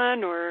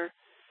everyone, or?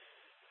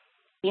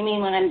 You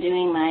mean when I'm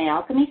doing my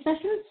alchemy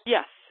sessions?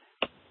 Yes.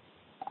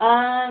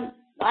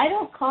 I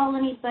don't call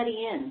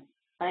anybody in.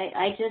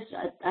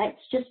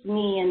 It's just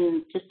me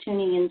and just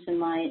tuning into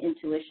my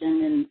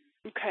intuition and,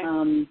 okay.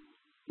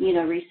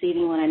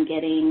 Receiving what I'm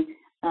getting.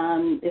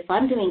 If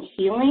I'm doing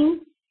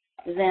healing,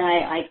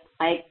 then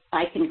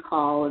I can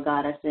call a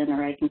goddess in,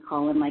 or I can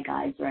call in my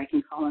guides, or I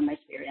can call in my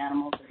spirit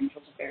animals or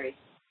angels or fairies.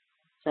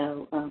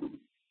 So.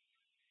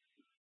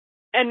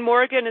 And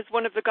Morrigan is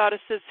one of the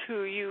goddesses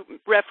who you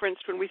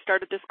referenced when we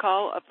started this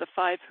call, of the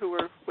 5 who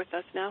are with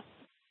us now?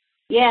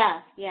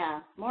 Yeah.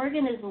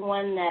 Morrigan is the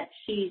one that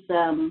she's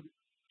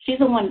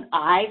the one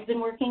I've been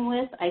working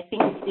with. I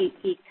think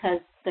because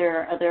there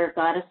are other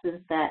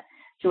goddesses that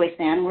Joyce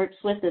Ann works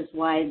with is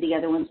why the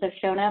other ones have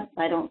shown up.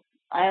 I don't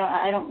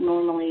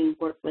normally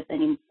work with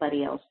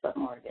anybody else but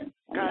Morrigan.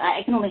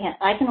 I can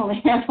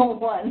only handle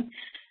one.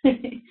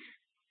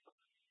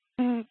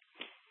 Mm-hmm.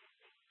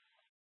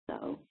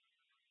 So,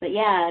 but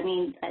yeah,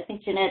 I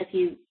think Jeanette, if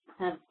you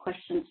have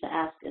questions to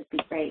ask, it'd be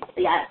great.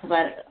 Yeah, because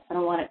I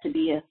don't want it to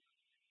be a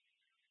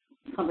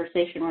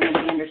conversation where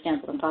nobody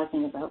understands what I'm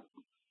talking about.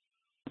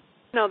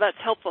 No, that's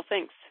helpful.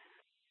 Thanks.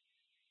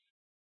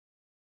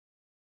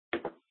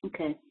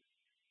 Okay.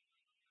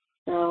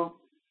 So,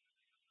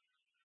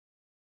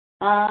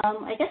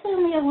 I guess I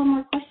only have one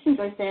more question,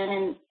 Joyce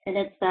Ann, and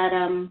it's that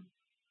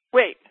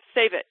Wait,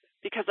 save it,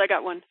 because I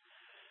got one.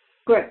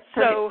 Great.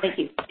 So, thank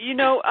you.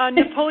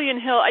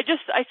 Napoleon Hill. I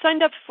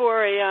signed up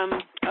for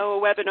a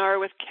webinar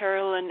with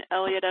Carolyn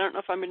Elliott. I don't know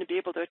if I'm going to be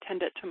able to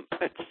attend it.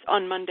 It's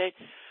on Monday,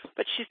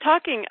 but she's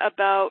talking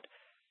about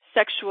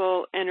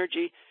sexual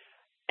energy,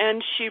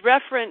 and she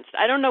referenced.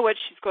 I don't know what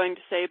she's going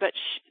to say, but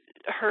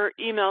her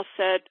email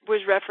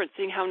was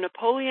referencing how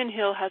Napoleon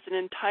Hill has an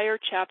entire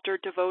chapter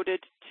devoted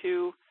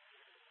to.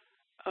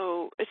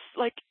 It's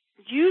like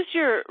use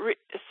your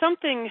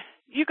something.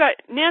 You got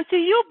Nancy.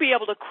 You'll be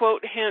able to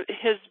quote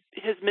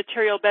his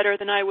material better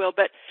than I will,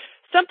 but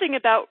something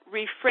about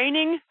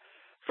refraining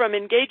from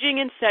engaging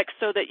in sex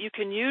so that you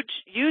can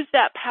use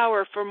that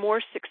power for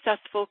more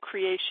successful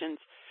creations.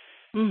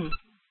 Mm.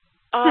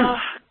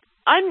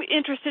 I'm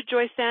interested,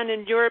 Joyce Ann,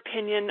 in your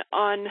opinion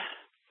on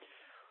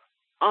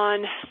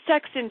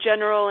sex in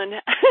general, and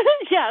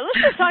yeah, let's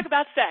just talk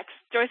about sex,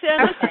 Joyce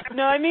Ann.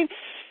 No, I mean,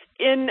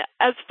 in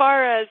as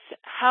far as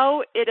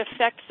how it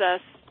affects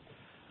us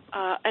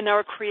and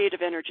our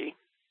creative energy,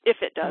 if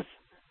it does.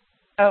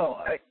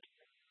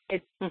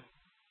 It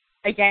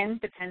again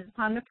depends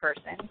upon the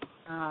person.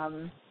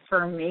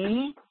 For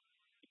me,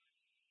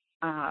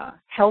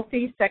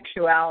 healthy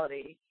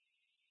sexuality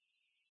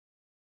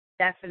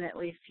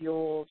definitely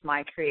fuels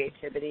my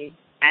creativity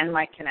and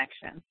my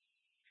connection.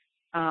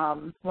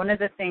 One of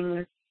the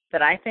things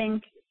that I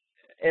think,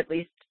 at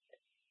least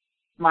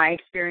my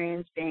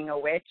experience being a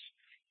witch,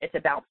 it's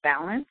about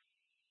balance.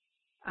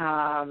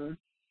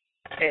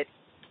 It's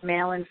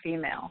male and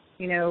female.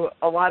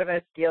 A lot of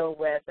us deal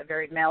with a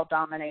very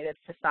male-dominated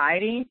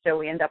society, so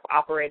we end up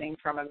operating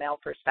from a male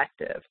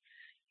perspective.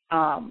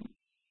 And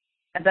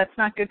that's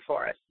not good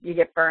for us. You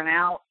get burnt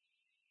out,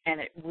 and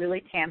it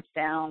really tamps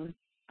down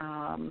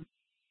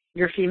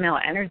your female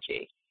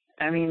energy.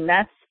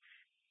 That's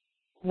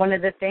one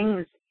of the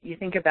things you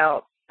think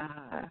about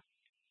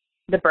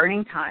the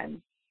burning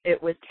time.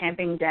 It was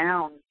tamping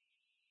down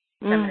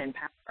feminine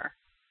power.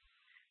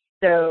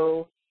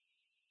 So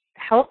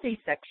healthy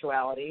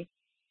sexuality,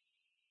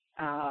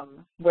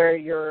 where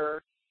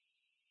you're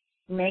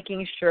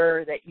making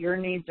sure that your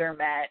needs are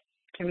met,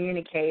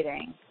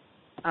 communicating,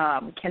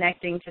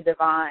 connecting to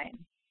divine,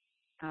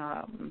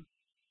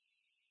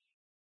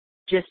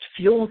 just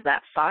fuels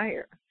that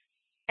fire.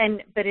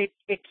 But it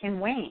can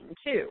wane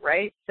too,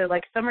 right? So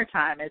like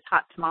summertime is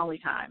hot tamale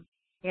time.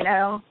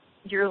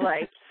 You're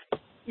like,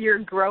 you're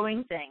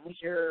growing things,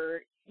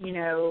 you're,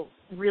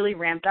 really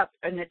ramped up,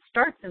 and it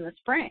starts in the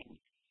spring.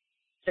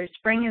 So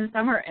spring and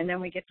summer, and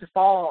then we get to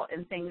fall,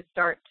 and things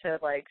start to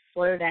like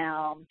slow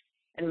down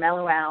and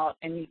mellow out,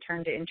 and you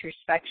turn to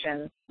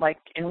introspection like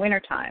in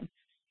wintertime.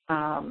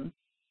 And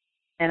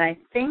I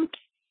think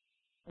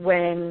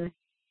when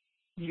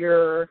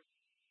you're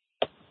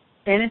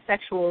in a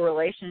sexual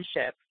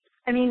relationship,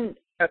 I'm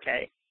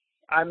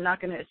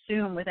not going to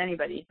assume with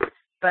anybody,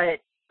 but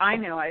I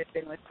know I've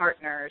been with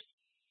partners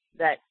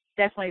that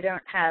definitely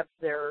don't have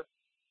their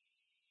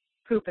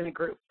poop in a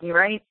group,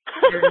 right?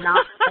 They're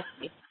not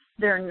healthy.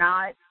 They're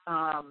not,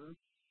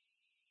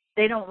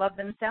 they don't love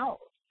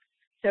themselves.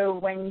 So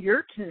when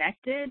you're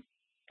connected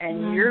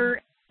and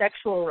your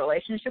sexual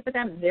relationship with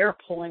them, they're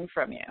pulling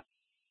from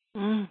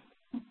you.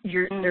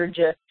 They're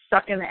just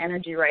sucking the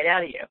energy right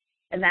out of you.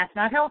 And that's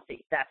not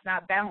healthy. That's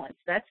not balanced.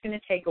 That's going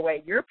to take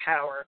away your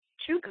power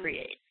to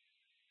create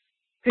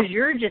because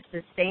you're just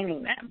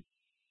sustaining them.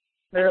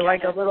 They're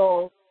like a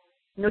little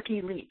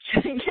nookie leech,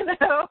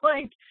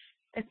 like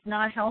it's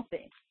not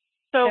healthy.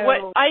 So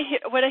what I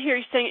hear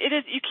you saying, it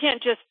is you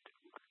can't just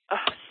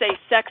say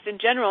sex in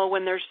general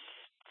when there's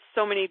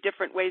so many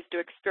different ways to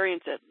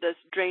experience it, this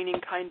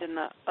draining kind and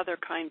the other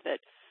kind that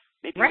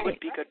maybe would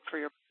be good for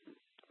your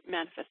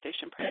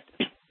manifestation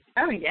practice.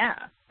 Oh,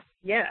 yeah.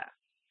 Yeah.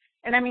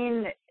 And I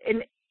mean,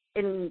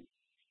 in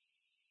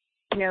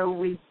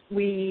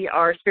we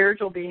are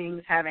spiritual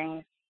beings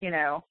having,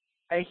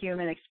 a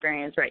human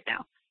experience right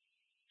now.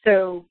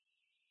 So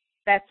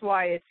that's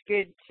why it's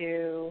good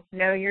to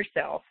know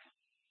yourself,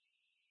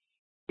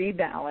 be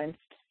balanced,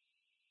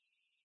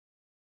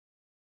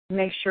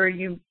 make sure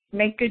you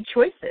make good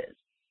choices.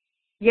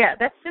 Yeah,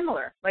 that's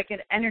similar, like an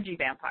energy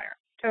vampire,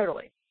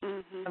 totally.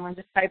 Mm-hmm. Someone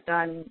just typed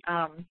on,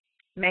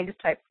 Meg's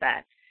typed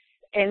that.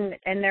 And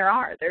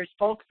there's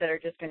folks that are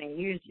just going to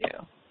use you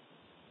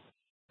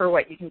for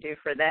what you can do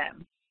for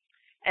them.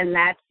 And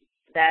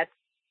that's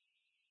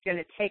going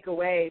to take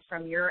away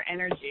from your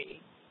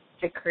energy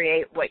to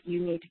create what you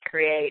need to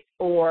create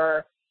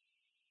or,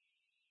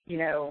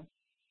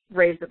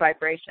 raise the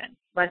vibration.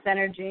 Less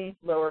energy,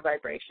 lower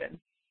vibration.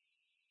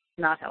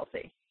 Not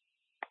healthy.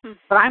 Hmm.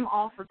 But I'm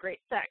all for great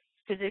sex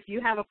because if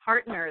you have a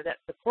partner that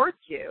supports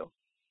you,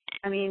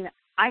 I mean,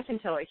 I can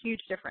tell a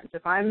huge difference.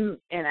 If I'm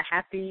in a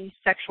happy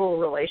sexual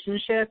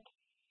relationship,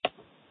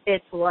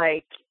 it's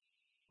like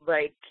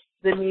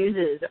the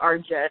muses are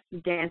just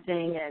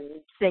dancing and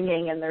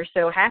singing and they're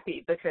so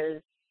happy because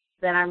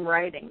then I'm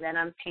writing, then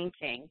I'm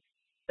painting,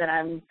 then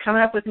I'm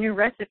coming up with new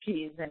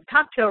recipes and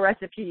cocktail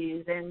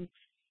recipes and,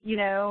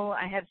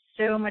 I have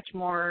so much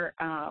more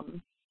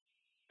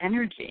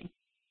energy.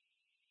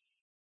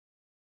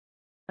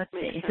 Let's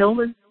see. Hill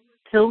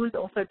was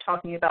also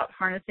talking about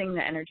harnessing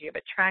the energy of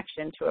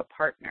attraction to a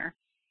partner,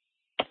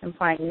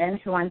 implying men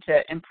who want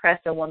to impress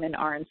a woman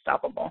are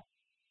unstoppable.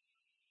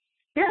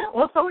 Yeah,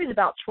 well, it's always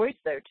about choice,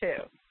 though,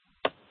 too.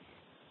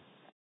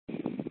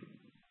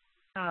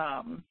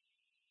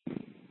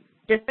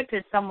 Just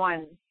because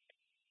someone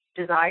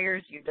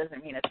desires you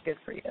doesn't mean it's good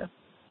for you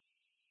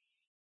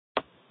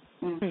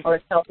or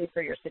it's healthy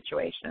for your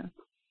situation.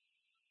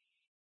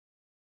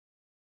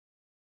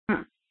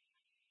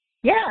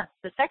 Yeah,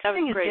 the sex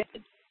thing is great.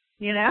 Good.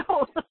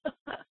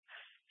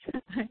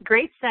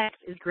 Great sex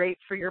is great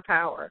for your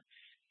power.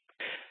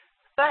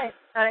 But,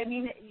 I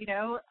mean,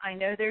 I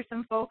know there's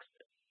some folks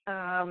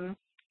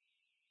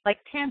like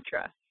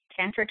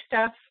tantric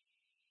stuff.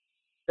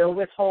 They'll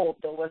withhold,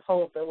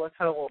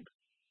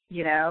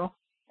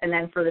 and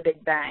then for the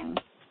big bang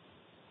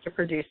to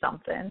produce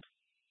something.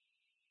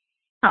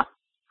 Huh.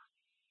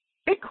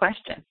 Good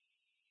question.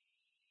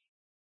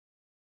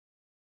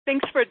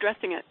 Thanks for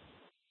addressing it.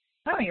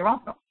 Oh, you're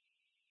welcome.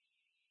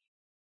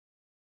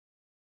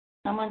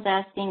 Someone's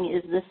asking,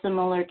 is this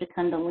similar to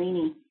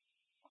Kundalini?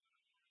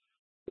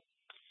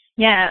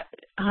 Yeah.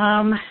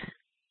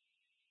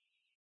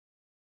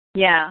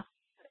 Yeah.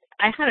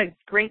 I had a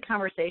great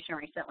conversation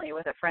recently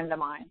with a friend of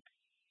mine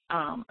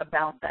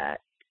about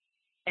that.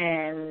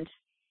 And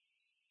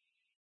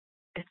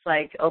it's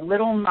like a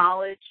little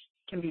knowledge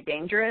can be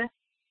dangerous.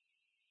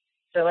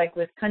 So like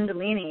with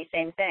Kundalini,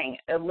 same thing.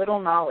 A little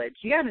knowledge.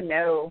 You got to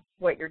know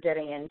what you're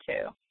getting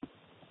into.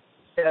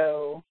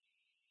 So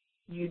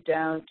you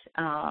don't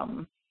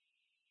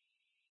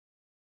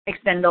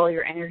expend all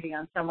your energy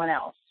on someone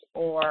else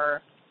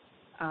or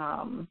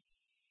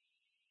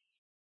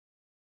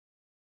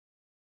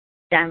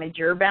damage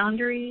your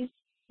boundaries,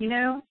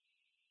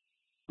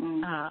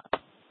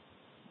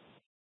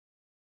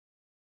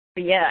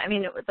 But yeah, I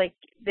mean, it was like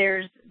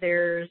there's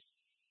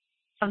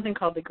something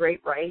called the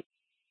Great Rite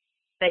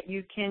that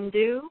you can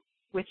do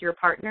with your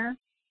partner,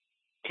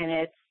 and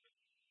it's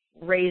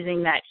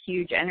raising that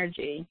huge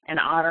energy and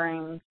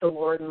honoring the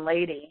Lord and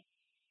Lady,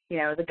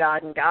 the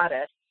God and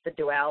Goddess, the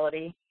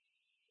duality,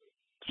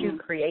 to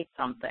create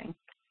something.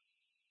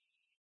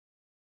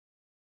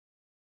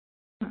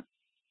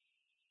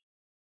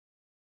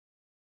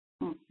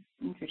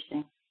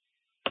 Interesting.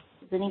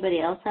 Does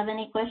anybody else have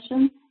any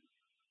questions?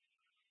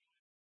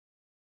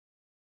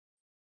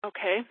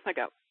 Okay, I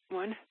got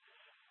one.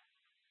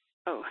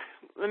 Oh,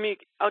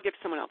 I'll give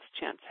someone else a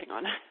chance. Hang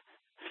on.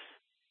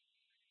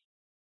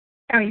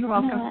 Oh, you're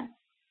welcome.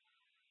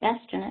 Yes,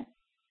 Jeanette.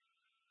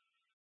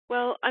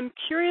 Well, I'm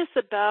curious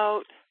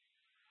about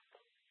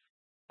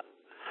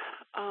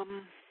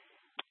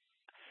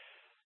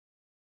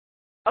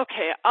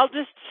okay,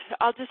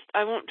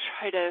 I won't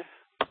try to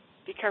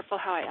be careful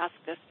how I ask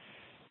this.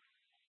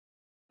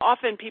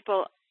 Often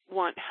people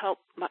want help,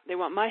 they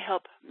want my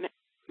help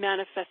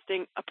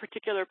manifesting a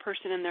particular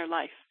person in their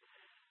life.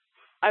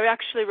 I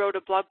actually wrote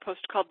a blog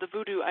post called The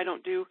Voodoo I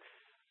Don't Do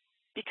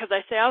because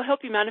I say I'll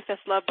help you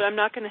manifest love, but I'm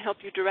not going to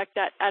help you direct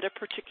that at a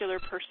particular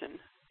person.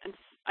 And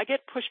I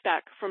get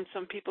pushback from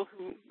some people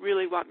who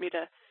really want me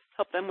to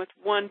help them with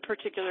one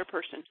particular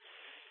person.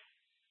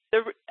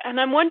 And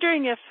I'm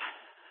wondering if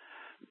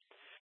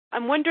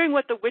I'm wondering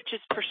what the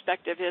witch's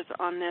perspective is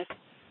on this,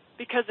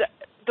 because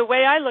the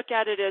way I look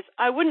at it is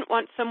I wouldn't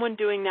want someone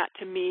doing that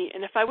to me,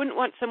 and if I wouldn't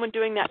want someone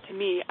doing that to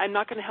me, I'm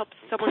not going to help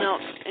someone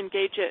else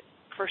engage it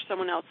for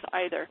someone else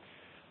either.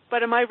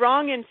 But am I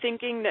wrong in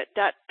thinking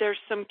that there's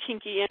some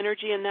kinky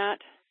energy in that?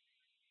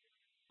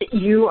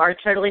 You are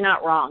totally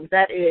not wrong.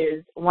 That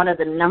is one of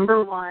the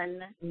number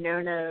one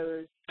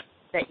no-nos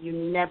that you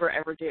never,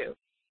 ever do.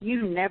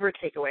 You never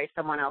take away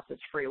someone else's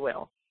free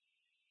will,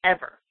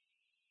 ever.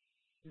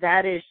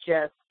 That is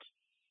just,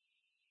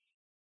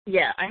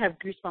 yeah, I have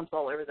goosebumps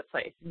all over the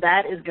place.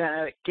 That is going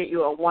to get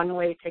you a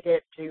one-way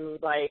ticket to,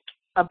 like,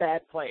 a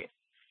bad place.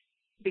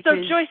 So,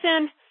 Joyce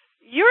Ann,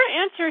 your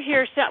answer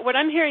here, what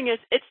I'm hearing is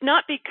it's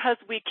not because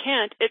we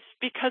can't, it's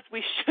because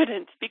we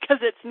shouldn't, because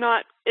it's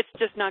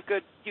just not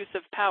good use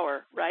of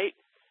power, right?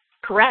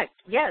 Correct.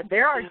 Yeah,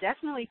 there are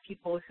definitely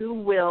people who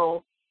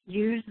will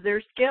use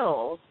their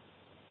skills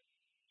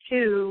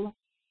to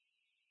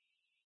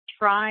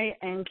try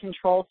and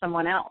control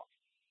someone else.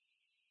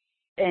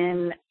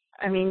 And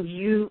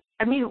you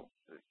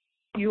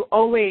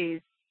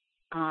always,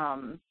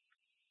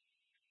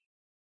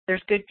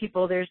 there's good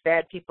people, there's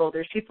bad people,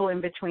 there's people in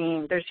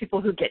between, there's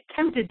people who get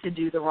tempted to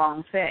do the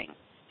wrong thing.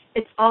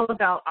 It's all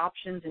about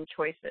options and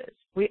choices.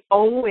 We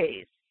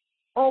always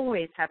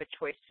have a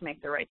choice to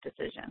make the right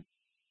decision.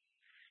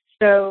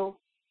 So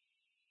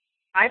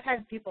I've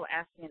had people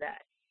ask me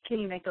that. Can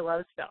you make a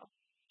love spell?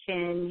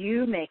 Can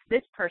you make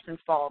this person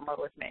fall in love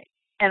with me?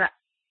 And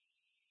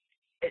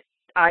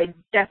I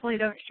definitely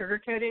don't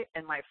sugarcoat it,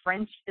 and my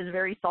French is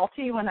very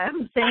salty when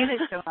I'm saying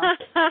it, so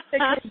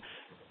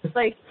it's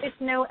like, it's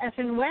no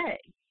effing way.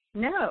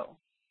 No,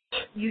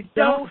 you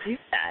don't do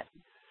that.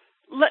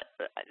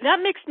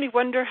 That makes me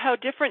wonder how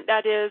different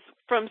that is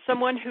from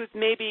someone who's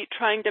maybe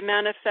trying to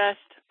manifest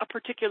a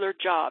particular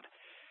job,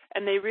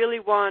 and they really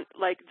want,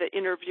 like, the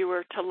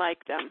interviewer to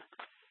like them.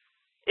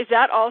 Is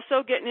that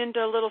also getting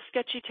into a little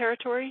sketchy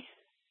territory?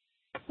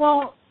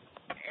 Well,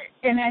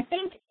 and I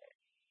think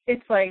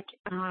it's like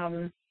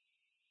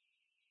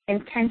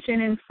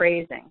intention and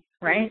phrasing,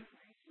 right?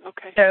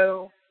 Okay.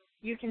 So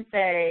you can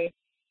say,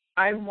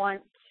 I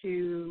want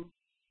to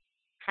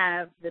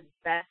have the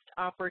best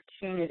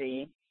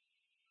opportunity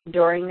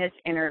during this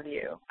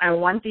interview. I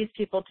want these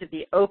people to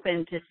be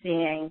open to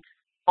seeing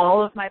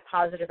all of my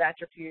positive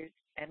attributes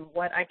and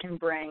what I can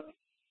bring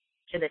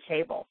to the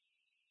table.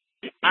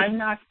 I'm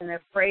not going to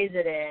phrase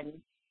it in,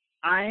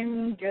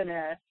 I'm going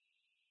to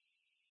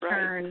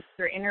turn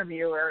your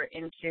interviewer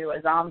into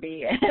a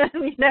zombie, and,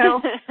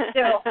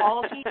 so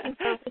all he can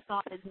focus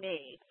on is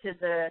me, to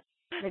the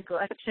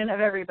neglection of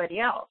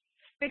everybody else.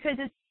 Because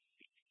it's,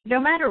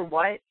 no matter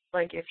what,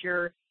 like if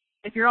you're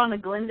on the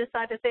Glinda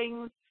side of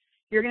things,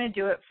 you're going to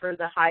do it for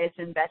the highest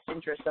and best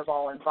interest of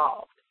all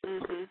involved.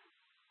 Mm-hmm.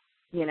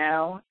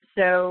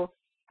 So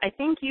I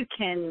think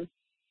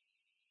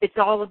it's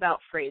all about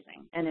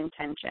phrasing and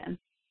intention.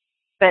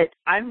 But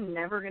I'm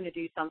never going to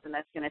do something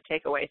that's going to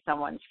take away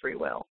someone's free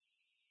will.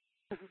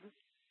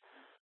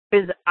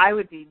 Because I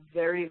would be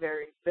very,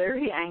 very,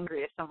 very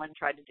angry if someone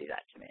tried to do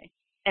that to me,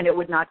 and it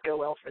would not go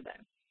well for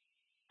them.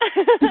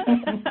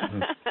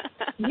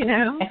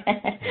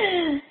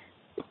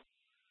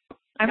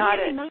 I'm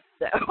really nice,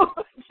 though.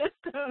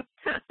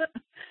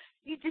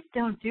 You just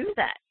don't do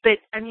that. But,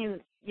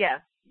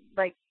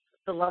 like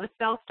the love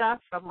spell stuff,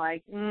 I'm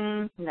like,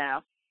 no.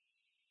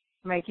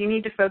 I'm like, you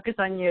need to focus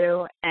on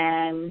you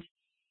and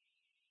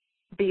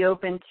be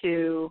open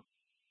to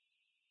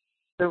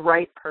the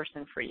right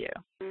person for you.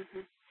 Mm-hmm.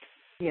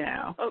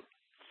 Oh,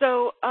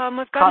 so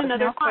I've got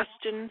another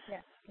question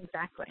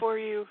for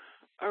you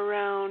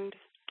around,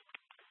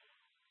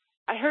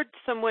 I heard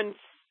someone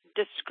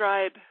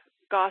describe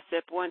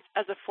gossip once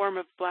as a form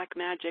of black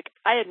magic.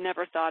 I had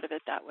never thought of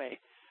it that way.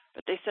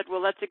 But they said,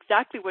 well, that's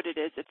exactly what it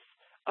is. It's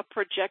a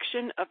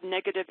projection of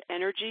negative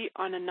energy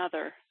on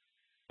another.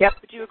 Yep.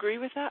 Would you agree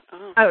with that?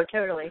 Oh,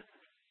 totally.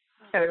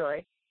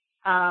 Totally.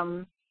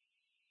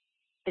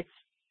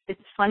 It's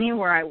funny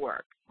where I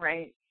work,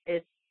 right?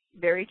 It's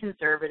very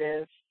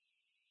conservative,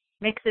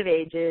 mix of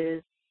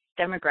ages,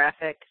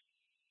 demographics,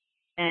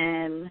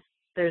 and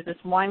there's this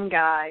one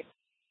guy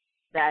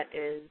that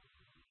is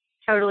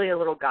totally a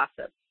little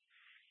gossip.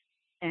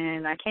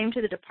 And I came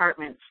to the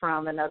department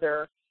from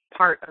another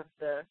part of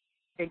the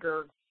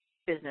bigger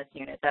business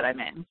unit that I'm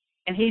in.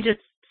 And he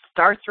just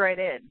starts right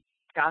in,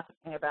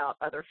 gossiping about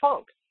other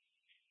folks.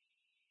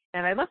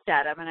 And I looked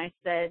at him and I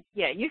said,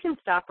 yeah, you can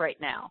stop right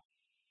now.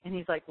 And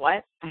he's like,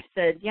 what? I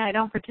said, yeah, I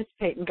don't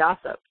participate in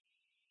gossip.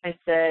 I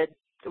said,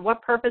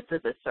 what purpose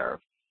does it serve?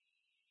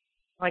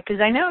 Like,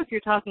 because I know if you're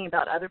talking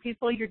about other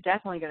people, you're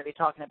definitely going to be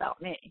talking about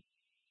me.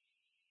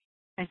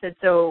 I said,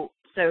 so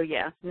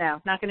yeah,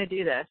 no, not going to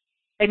do this.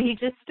 And he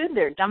just stood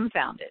there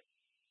dumbfounded.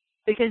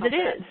 Because it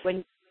is.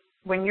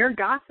 When you're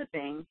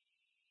gossiping,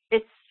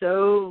 it's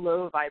so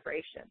low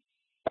vibration.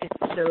 It's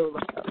so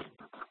low.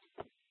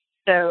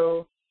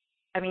 So,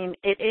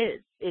 it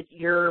is.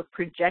 You're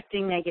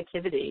projecting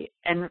negativity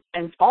and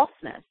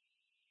falseness.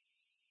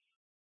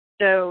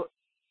 So,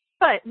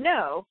 but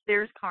no,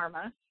 there's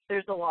karma.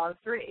 there's a law of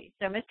three.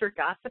 So Mr.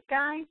 Gossip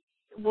Guy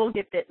will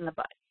get bit in the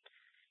butt.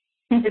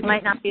 It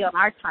might not be on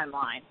our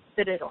timeline,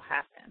 but it'll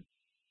happen.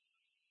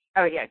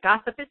 Oh, yeah,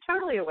 gossip is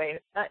totally a way.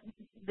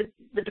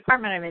 The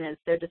department I'm in is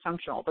so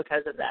dysfunctional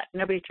because of that.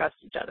 Nobody trusts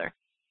each other.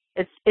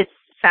 It's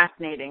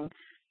fascinating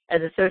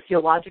as a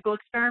sociological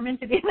experiment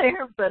to be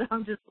there, but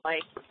I'm just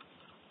like,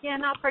 yeah,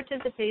 not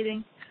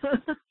participating.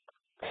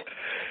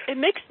 It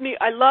makes me,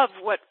 I love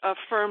what a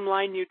firm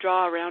line you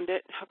draw around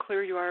it, how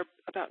clear you are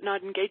about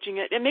not engaging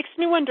it. It makes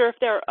me wonder if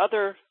there are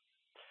other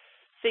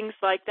things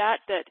like that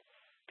that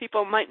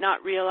people might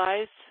not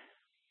realize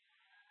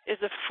is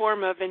a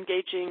form of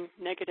engaging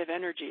negative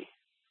energy.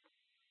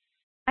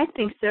 I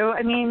think so.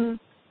 I mean,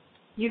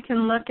 you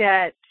can look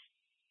at,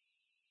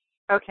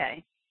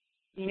 okay,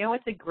 you know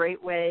what's a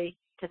great way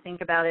to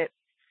think about it?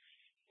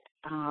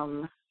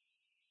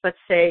 Let's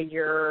say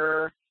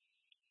you're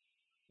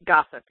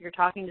gossip. You're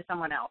talking to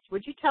someone else.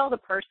 Would you tell the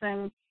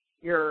person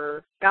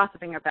you're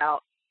gossiping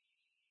about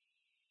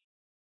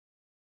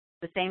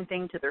the same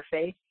thing to their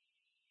face?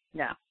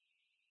 No.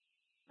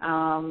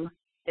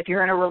 If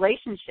you're in a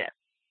relationship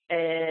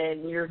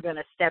and you're going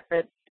to step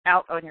it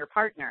out on your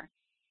partner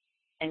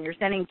and you're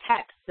sending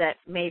texts that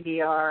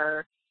maybe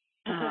are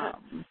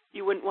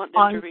you wouldn't want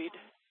them to read.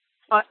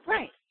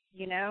 Right.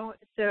 You know,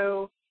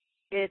 so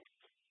it's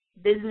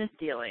business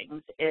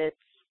dealings. It's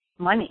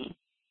money.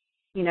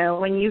 You know,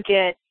 when you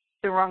get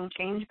the wrong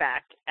change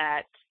back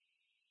at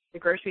the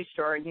grocery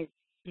store and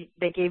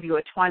they gave you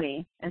a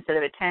 20 instead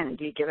of a 10,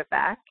 do you give it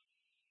back?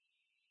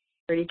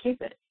 Or do you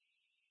keep it?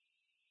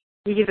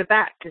 You give it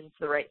back because it's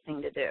the right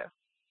thing to do.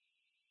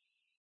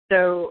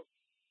 So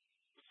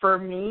for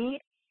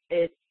me,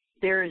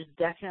 there is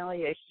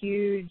definitely a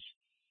huge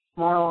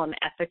moral and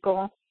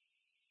ethical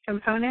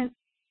component.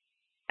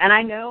 And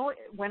I know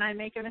when I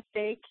make a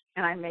mistake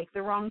and I make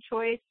the wrong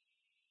choice,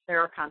 there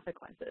are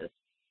consequences.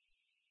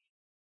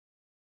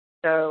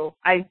 So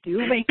I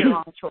do make the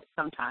wrong choice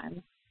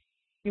sometimes.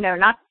 You know,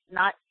 not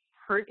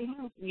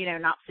hurting, you know,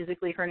 not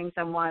physically hurting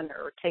someone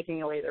or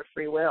taking away their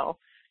free will,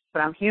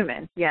 but I'm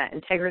human. Yeah,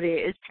 integrity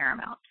is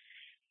paramount.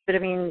 But I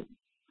mean,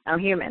 I'm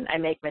human. I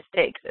make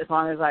mistakes. As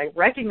long as I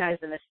recognize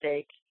the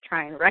mistake,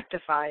 try and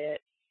rectify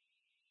it,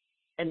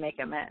 and make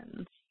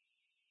amends.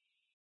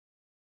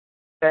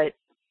 But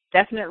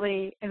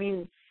definitely, I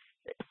mean,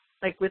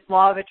 like with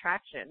law of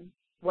attraction,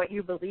 what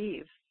you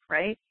believe,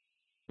 right?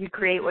 You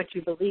create what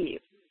you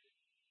believe.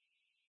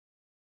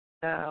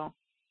 So,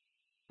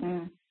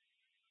 yeah,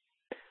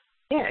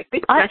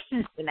 good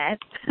question, Jeanette.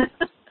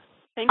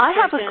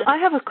 I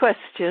have a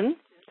question.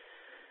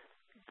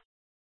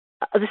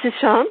 This is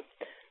Sean.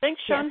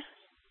 Thanks, Sean. Yes.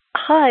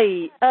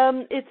 Hi.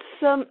 It's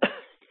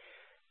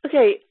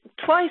okay.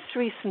 Twice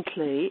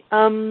recently,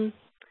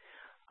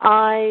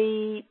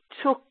 I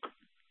took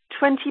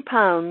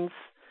 £20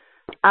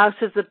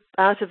 out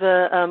of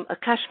a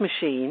cash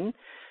machine,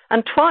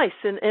 and twice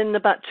in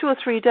about 2 or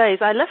 3 days,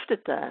 I left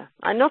it there.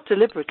 Not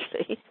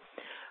deliberately.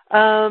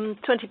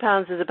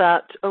 £20 is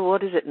about,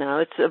 what is it now?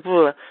 It's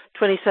 $27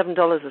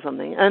 or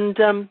something. And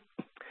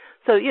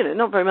so, you know,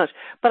 not very much.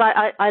 But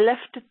I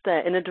left it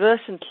there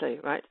inadvertently,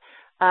 right?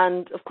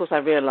 And, of course, I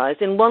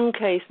realized in one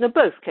case, no,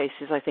 both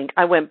cases, I think,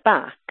 I went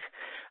back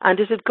and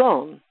it had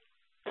gone.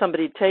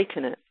 Somebody had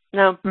taken it.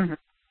 Now,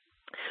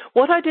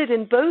 what I did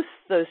in both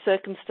those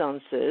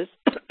circumstances,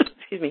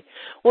 excuse me,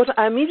 what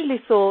I immediately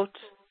thought,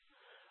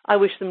 I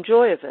wish them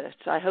joy of it.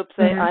 I hope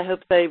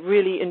they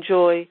really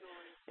enjoy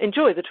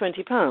the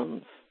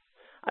 £20.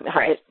 I mean,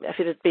 right. If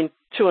it had been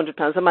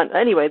 £200 a month,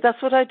 anyway,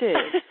 that's what I did.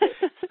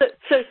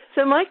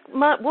 so my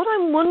what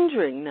I'm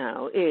wondering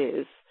now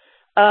is,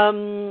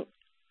 I'm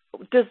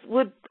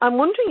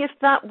wondering if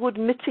that would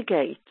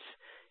mitigate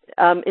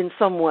in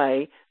some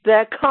way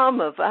their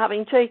karma for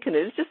having taken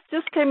it. It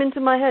just came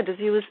into my head as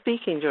you were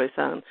speaking, Joyce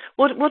Ann.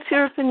 What's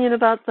your opinion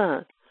about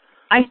that?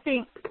 I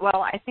think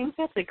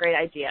that's a great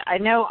idea. I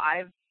know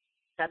I've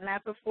done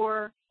that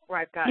before, where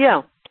I've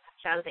gotten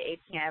out of the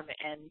ATM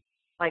and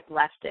like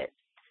left it,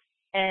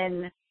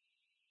 and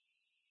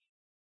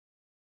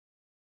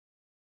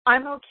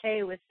I'm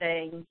okay with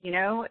saying, you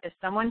know, if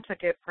someone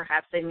took it,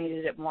 perhaps they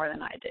needed it more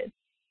than I did.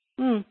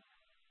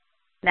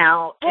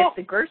 Now, if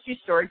the grocery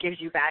store gives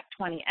you back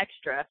 20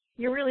 extra,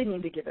 you really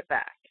need to give it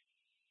back.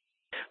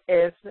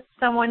 If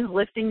someone's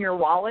lifting your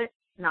wallet,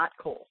 not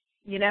cool.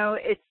 You know,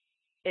 it's.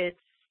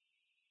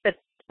 But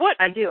what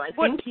I do, I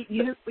think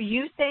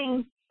you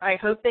saying, I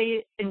hope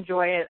they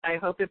enjoy it. I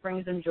hope it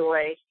brings them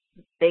joy.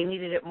 They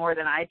needed it more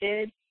than I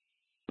did.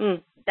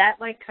 That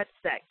like cuts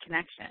that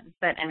connection,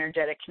 that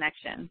energetic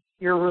connection.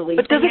 You're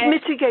releasing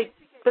it.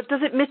 But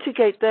does it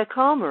mitigate their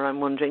karma, I'm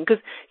wondering?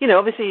 Because, you know,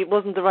 obviously it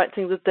wasn't the right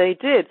thing that they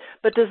did.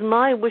 But does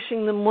my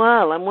wishing them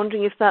well, I'm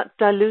wondering if that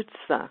dilutes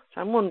that.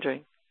 I'm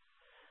wondering.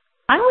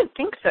 I would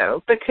think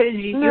so, because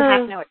you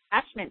have no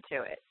attachment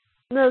to it.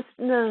 No.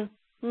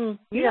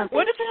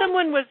 What if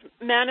someone was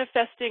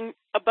manifesting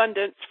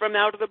abundance from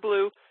out of the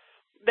blue?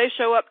 They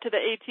show up to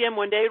the ATM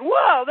one day and,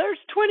 whoa, there's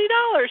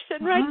 $20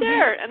 sitting right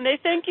there. And they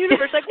thank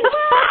universe like,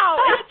 wow,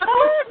 it's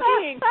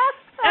working.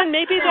 And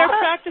maybe they're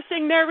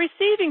practicing their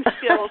receiving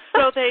skills,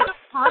 so they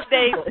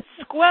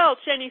squelch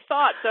any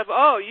thoughts of,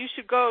 oh, you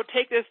should go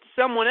take this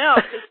to someone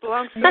else. This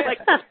belongs to like.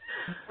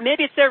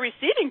 Maybe it's their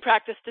receiving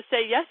practice to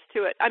say yes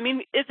to it. I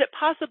mean, is it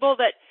possible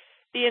that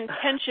the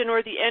intention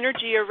or the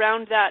energy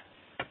around that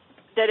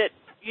it,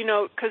 you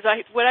know, because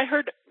what I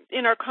heard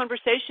in our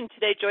conversation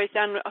today, Joyce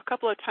Ann, a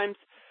couple of times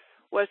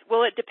was,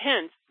 well, it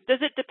depends. Does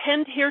it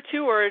depend here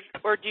too, or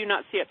do you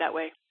not see it that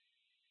way?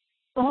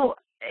 Well,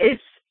 if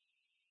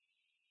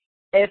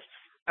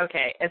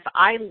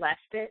I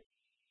left it,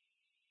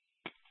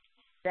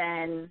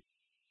 then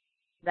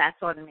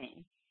that's on me.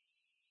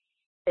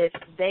 If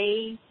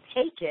they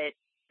take it,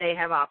 they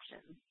have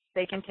options.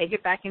 They can take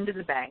it back into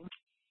the bank.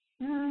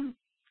 I'm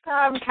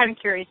kind of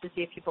curious to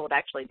see if people would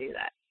actually do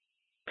that.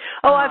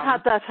 Oh, I've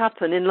had that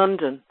happen in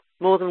London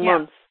more than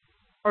once.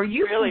 Or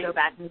you can go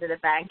back into the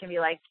bank and be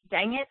like,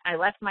 dang it, I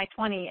left my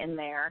 20 in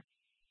there.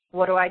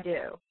 What do I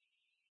do?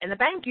 And the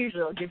bank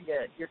usually will give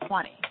you your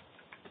 20.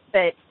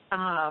 But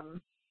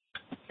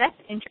that's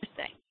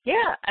interesting.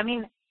 Yeah, I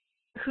mean,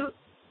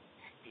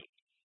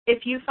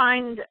 if you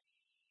find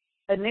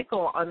a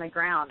nickel on the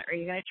ground, are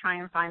you going to try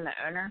and find the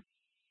owner?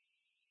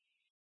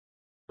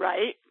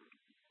 Right.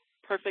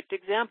 Perfect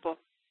example.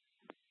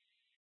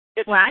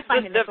 When I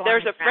find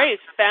there's a phrase,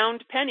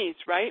 found pennies,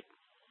 right?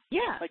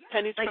 Yeah. Like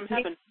pennies from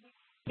heaven.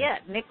 Yeah,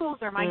 nickels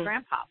are my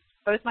grandpa.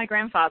 Both my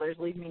grandfathers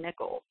leave me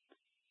nickels.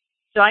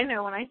 So I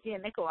know when I see a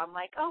nickel, I'm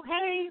like, oh,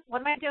 hey,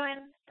 what am I doing?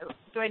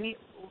 Do I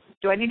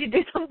need to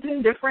do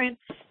something different?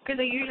 Because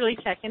they're usually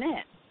checking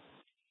in.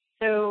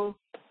 So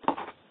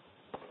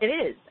it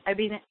is. I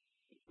mean,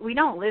 we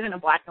don't live in a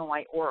black and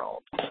white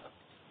world.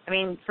 I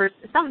mean, for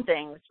some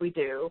things we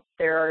do.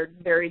 There are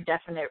very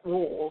definite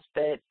rules,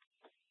 but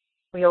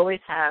we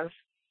always have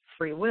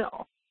free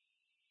will.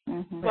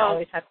 Mm-hmm. We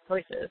always have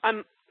choices.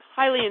 I'm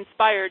highly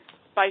inspired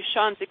by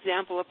Sean's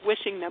example of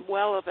wishing them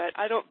well of it.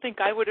 I don't think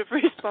I would have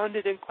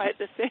responded in quite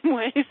the same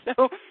way.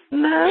 So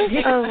no,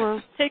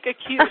 well. Take a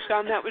cue,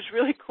 Sean. That was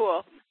really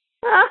cool.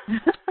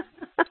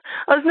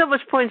 There's not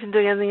much point in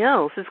doing anything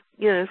else.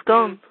 It's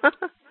gone.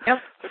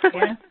 Yep.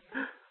 Yeah.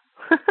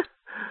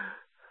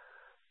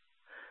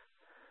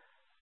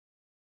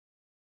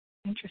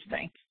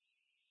 Interesting.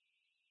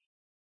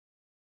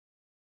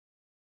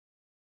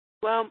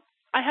 Well,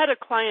 I had a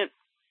client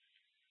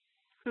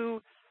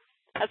who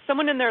has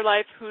someone in their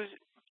life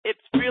it's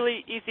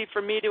really easy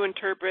for me to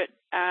interpret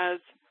as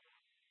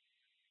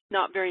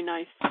not very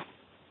nice.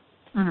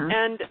 Mm-hmm.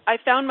 And I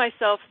found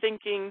myself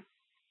thinking,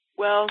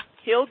 well,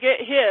 he'll get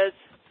his.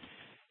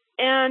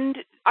 And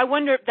I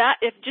wonder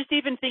if just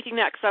even thinking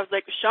that, because I was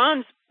like,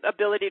 Sean's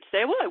ability to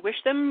say, well, I wish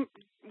them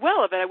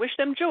well of it. I wish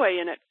them joy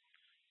in it.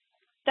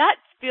 That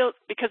feels,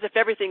 because if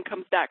everything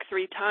comes back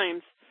 3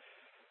 times,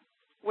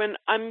 when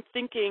I'm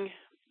thinking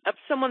of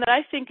someone that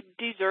I think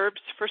deserves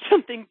for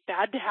something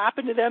bad to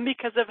happen to them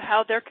because of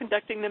how they're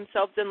conducting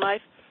themselves in life,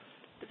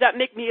 does that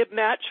make me a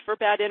match for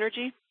bad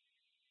energy?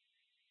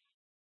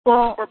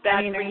 Well, or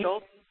bad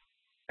results?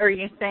 Are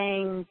you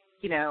saying,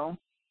 oh,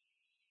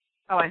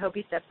 I hope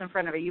he steps in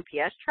front of a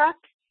UPS truck?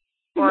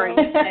 Or are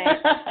you saying,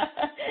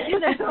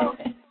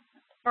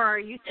 or are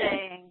you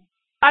saying...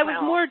 I was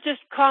more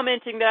just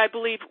commenting that I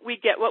believe we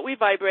get what we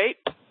vibrate,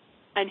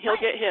 and he'll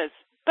get his.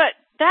 But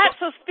that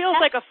feels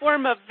like a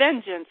form of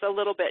vengeance a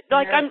little bit.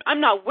 Like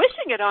I'm not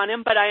wishing it on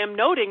him, but I am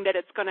noting that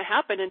it's going to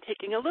happen and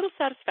taking a little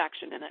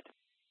satisfaction in it.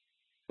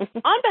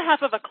 On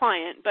behalf of a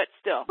client, but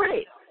still.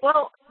 Right.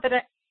 Well, but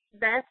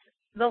that's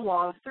the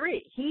law of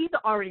 3. He's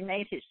already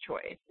made his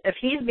choice. If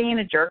he's being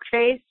a jerk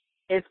face,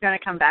 it's going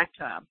to come back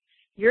to him.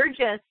 You're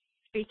just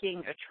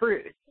speaking a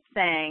truth,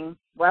 saying,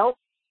 well,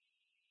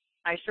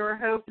 I sure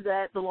hope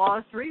that the law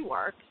of 3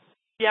 works.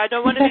 Yeah, I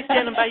don't want to be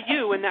standing by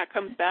you when that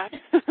comes back.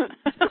 So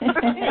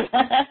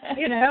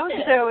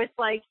it's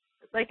like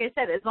I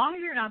said, as long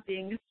as you're not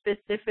being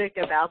specific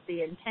about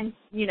the intent,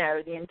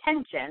 the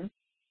intention,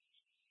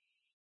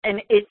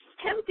 and it's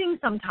tempting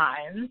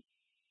sometimes,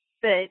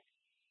 but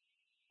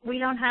we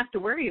don't have to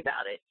worry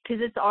about it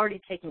because it's already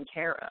taken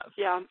care of.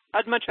 Yeah,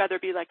 I'd much rather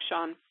be like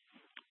Sean.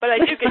 But I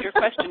do get your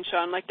question,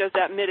 Sean, like does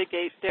that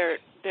mitigate their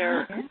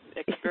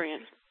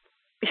experience?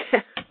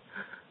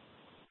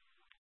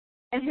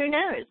 And who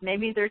knows?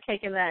 Maybe they're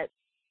taking that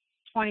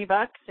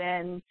 $20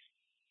 and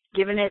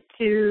giving it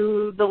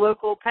to the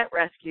local pet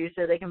rescue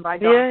so they can buy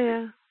dogs.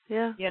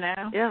 Yeah.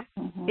 Yeah.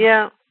 Mm-hmm.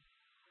 Yeah.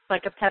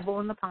 Like a pebble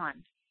in the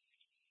pond.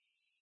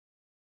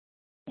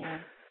 Yeah.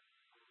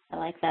 I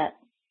like that.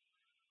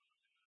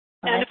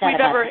 And if we've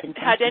ever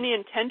had any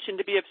intention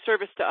to be of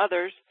service to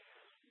others,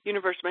 the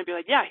universe might be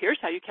like, yeah, here's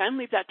how you can.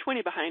 Leave that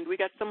 20 behind. We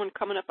got someone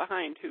coming up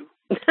behind who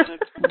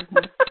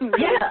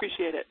really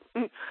appreciate it.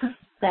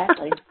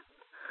 Exactly.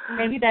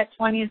 Maybe that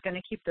 20 is going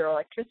to keep their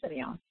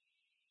electricity on.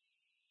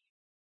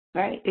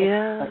 Right.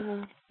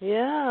 Yeah.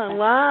 Yeah.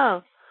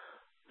 Wow.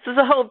 This is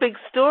a whole big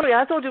story.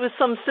 I thought it was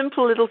some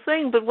simple little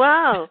thing, but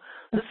wow,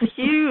 it's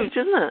huge,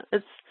 isn't it?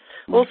 It's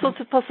all sorts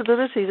of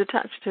possibilities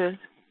attached to it.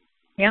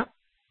 Yeah.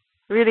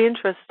 Really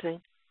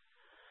interesting.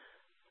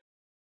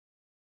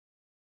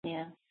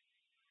 Yeah.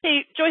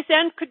 Hey, Joyce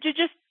Ann, could you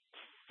just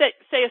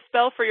say a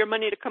spell for your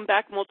money to come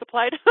back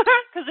multiplied?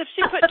 Because if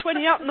she put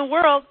 20 out in the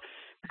world,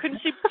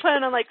 couldn't she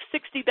plan on like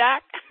 60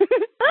 back?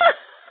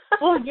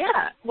 Well,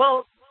 yeah.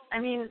 Well, I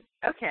mean,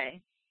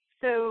 okay.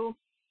 So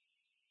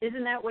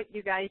isn't that what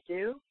you guys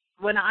do?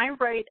 When I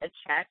write a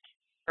check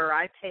or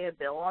I pay a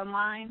bill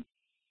online,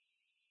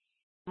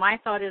 my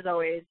thought is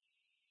always,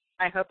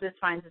 I hope this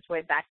finds its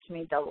way back to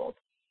me doubled.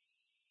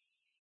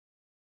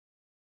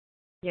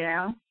 You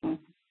know?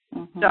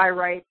 Mm-hmm. So I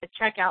write a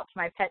check out to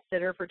my pet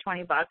sitter for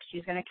 $20.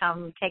 She's going to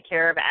come take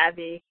care of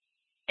Abby.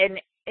 And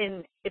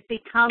it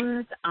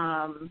becomes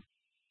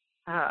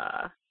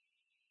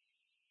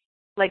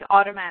like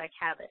automatic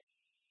habit.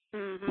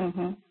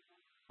 Mm-hmm.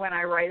 When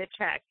I write a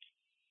check,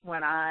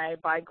 when I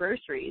buy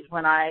groceries,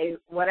 when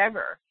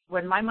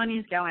my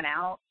money's going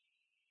out,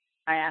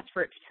 I ask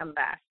for it to come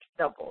back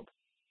doubled.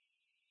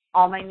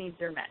 All my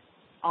needs are met.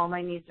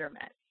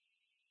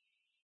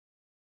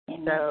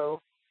 Mm-hmm. So,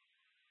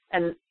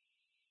 and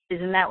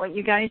isn't that what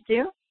you guys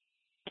do?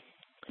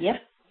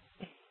 Yep.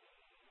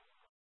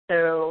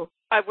 So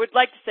I would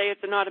like to say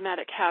it's an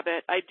automatic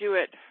habit. I do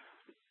it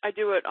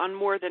on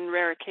more than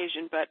rare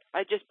occasion, but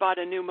I just bought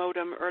a new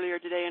modem earlier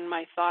today, and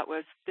my thought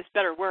was, this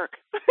better work.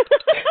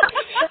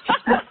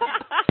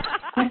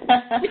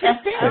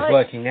 It's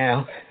working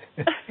now.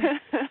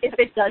 If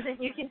it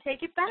doesn't, you can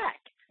take it back,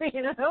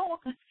 you know,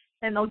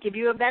 and they'll give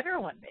you a better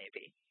one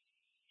maybe.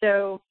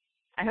 So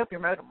I hope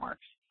your modem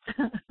works.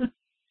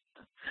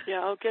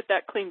 Yeah, I'll get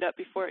that cleaned up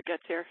before it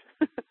gets here.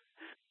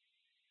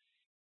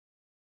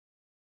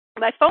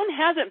 My phone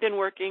hasn't been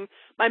working.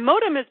 My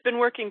modem has been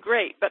working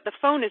great, but the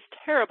phone is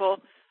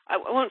terrible. I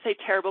won't say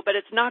terrible, but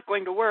it's not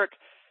going to work.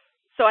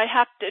 So I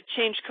have to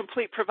change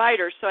complete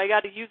providers. So I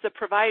got to use a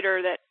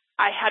provider that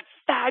I had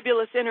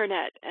fabulous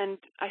internet, and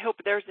I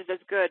hope theirs is as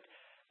good.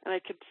 And I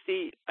could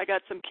see I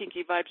got some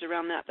kinky vibes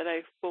around that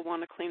I will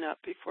want to clean up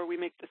before we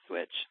make the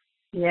switch.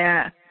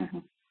 Yeah. Mm-hmm.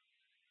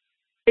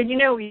 And you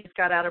know, we just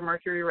got out of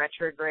Mercury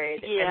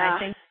retrograde, yeah. And I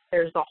think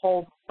there's a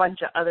whole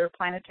bunch of other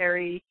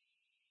planetary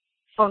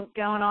funk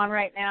going on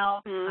right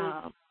now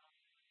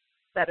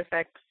that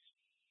affects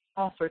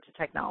all sorts of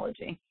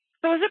technology.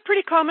 So is it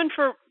pretty common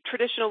for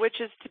traditional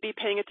witches to be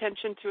paying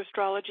attention to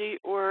astrology,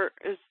 or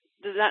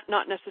does that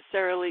not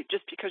necessarily,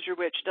 just because you're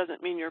witch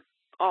doesn't mean you're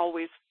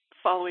always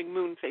following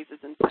moon phases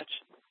and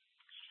such?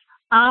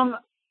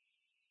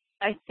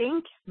 I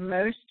think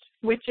most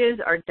witches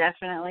are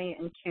definitely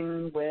in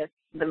tune with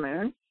the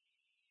moon.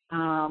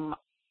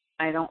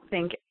 I don't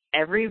think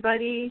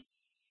everybody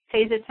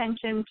pays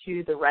attention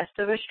to the rest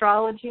of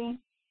astrology.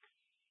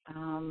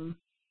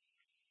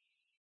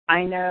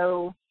 I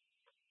know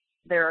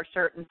there are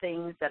certain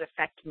things that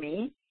affect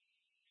me,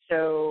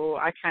 so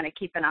I kind of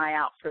keep an eye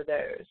out for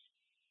those.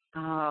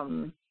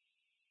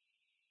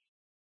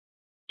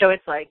 So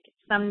it's like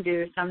some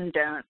do, some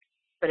don't.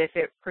 But if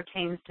it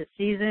pertains to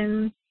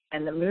seasons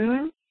and the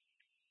moon,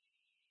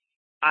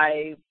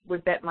 I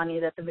would bet money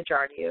that the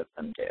majority of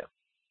them do.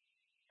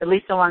 At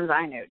least the ones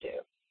I know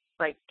do.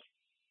 Like,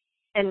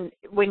 and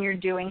when you're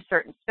doing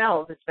certain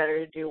spells, it's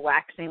better to do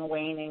waxing,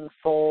 waning,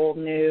 full,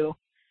 new,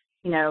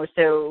 you know,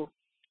 so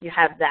you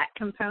have that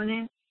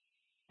component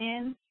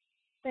in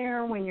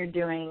there when you're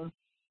doing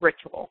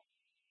ritual.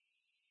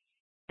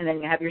 And then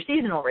you have your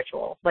seasonal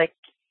ritual. Like,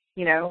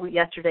 you know,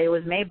 yesterday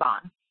was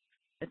Mabon.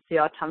 It's the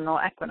autumnal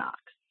equinox.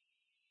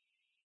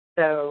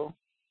 So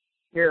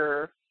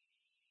you're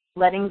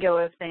letting go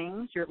of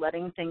things, you're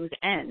letting things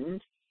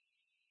end,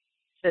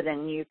 so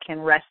then you can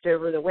rest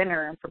over the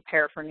winter and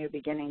prepare for new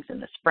beginnings in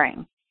the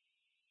spring.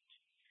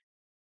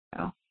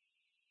 So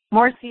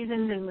more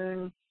seasons and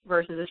moon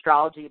versus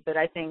astrology, but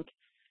I think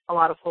a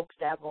lot of folks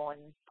dabble in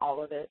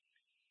all of it.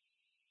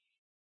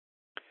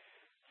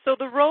 So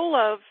the role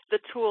of the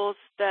tools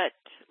that,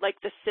 like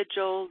the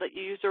sigil that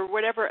you use or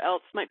whatever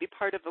else might be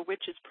part of a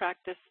witch's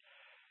practice,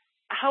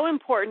 how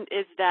important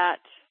is that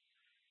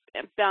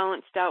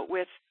balanced out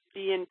with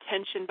the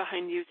intention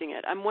behind using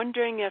it? I'm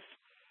wondering if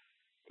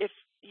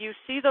you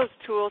see those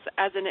tools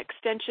as an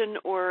extension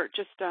or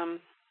just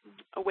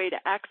a way to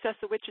access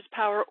a witch's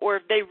power, or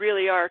if they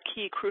really are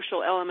key,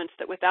 crucial elements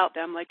that without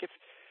them, like if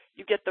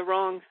you get the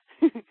wrong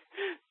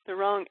the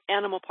wrong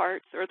animal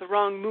parts or the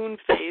wrong moon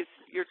phase,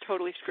 you're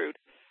totally screwed.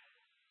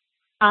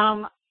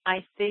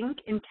 I think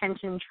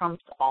intention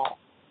trumps all.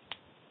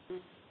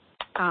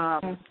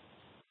 A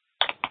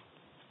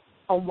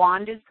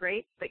wand is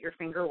great, but your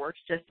finger works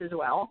just as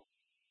well.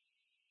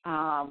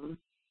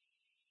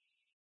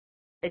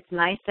 It's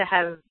nice to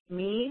have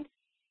mead,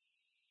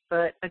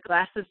 but a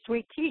glass of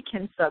sweet tea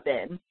can sub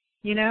in.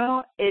 You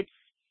know,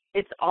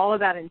 it's all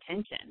about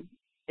intention.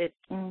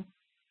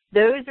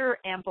 Those are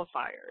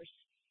amplifiers.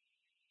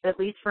 At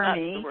least for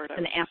me,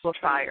 an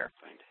amplifier.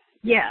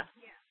 Yeah.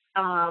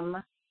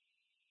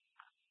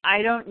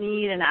 I don't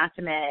need an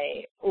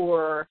atame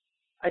or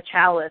a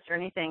chalice or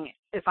anything.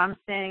 If I'm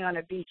standing on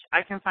a beach,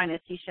 I can find a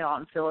seashell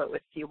and fill it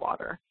with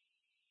seawater.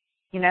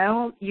 You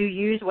know, you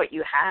use what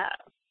you have.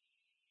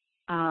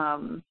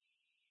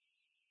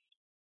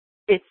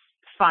 It's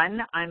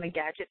fun. I'm a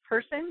gadget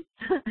person.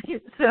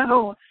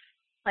 So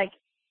Like,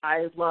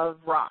 I love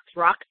rocks.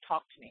 Rocks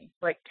talk to me,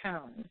 like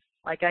tones.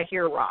 Like, I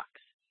hear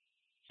rocks.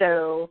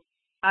 So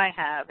I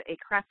have a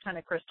crap ton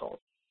of crystals,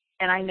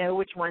 and I know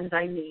which ones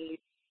I need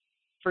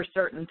for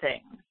certain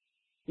things.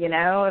 You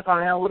know, if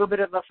I'm in a little bit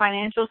of a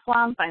financial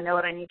slump, I know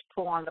what I need to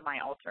pull onto my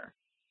altar.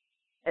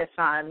 If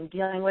I'm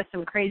dealing with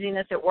some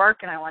craziness at work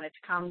and I want it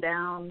to calm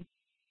down,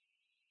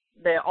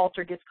 the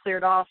altar gets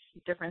cleared off,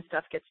 different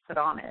stuff gets put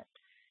on it.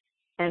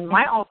 And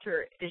my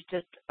altar is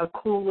just a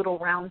cool little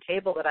round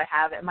table that I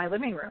have in my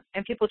living room.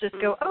 And people just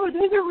go, oh,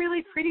 those are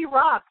really pretty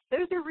rocks.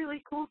 Those are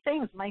really cool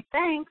things. I'm like,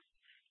 thanks.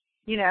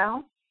 You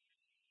know?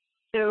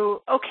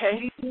 So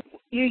okay,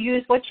 you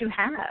use what you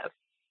have.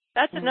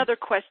 That's another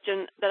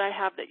question that I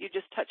have that you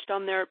just touched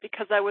on there,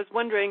 because I was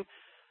wondering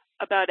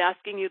about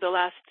asking you the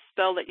last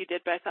spell that you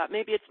did, but I thought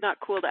maybe it's not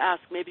cool to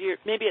ask. Maybe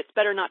it's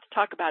better not to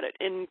talk about it.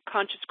 In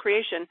conscious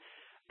creation,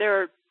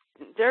 there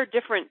are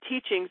different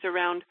teachings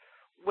around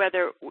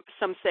whether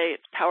some say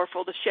it's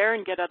powerful to share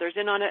and get others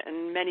in on it,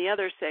 and many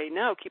others say,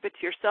 no, keep it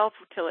to yourself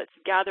until it's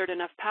gathered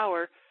enough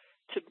power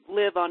to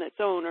live on its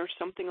own, or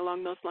something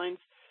along those lines.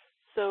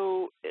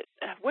 So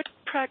what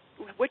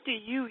do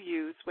you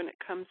use when it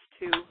comes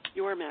to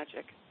your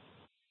magic?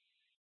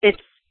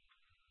 It's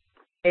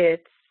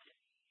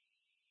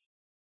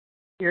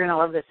you're going to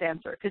love this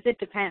answer, because it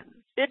depends.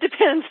 It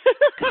depends.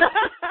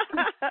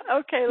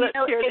 Okay, let's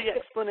hear the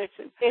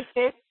explanation.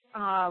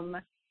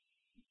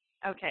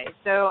 Okay,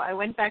 so I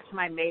went back to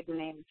my maiden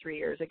name 3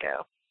 years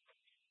ago.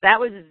 That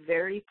was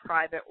very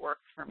private work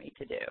for me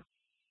to do.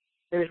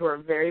 Those were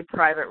very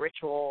private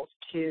rituals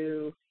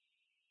to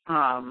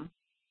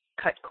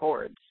cut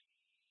cords,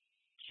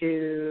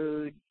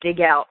 to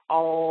dig out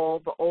all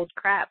the old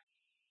crap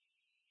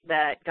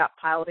that got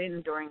piled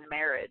in during the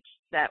marriage.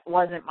 That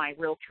wasn't my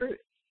real truth.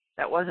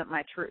 That wasn't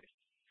my truth.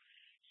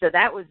 So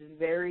that was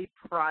very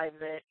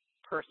private,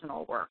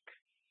 personal work.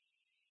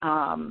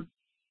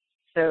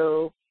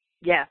 So,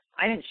 yeah,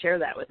 I didn't share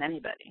that with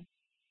anybody.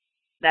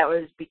 That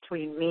was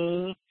between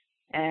me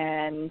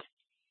and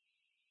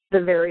the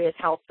various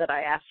help that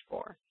I asked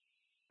for.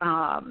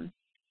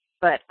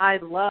 But I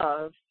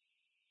love,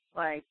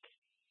 like,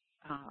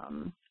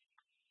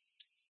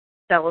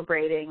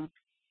 celebrating,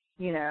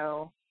 you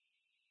know,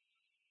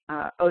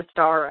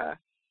 Ostara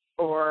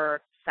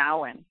or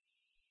Samhain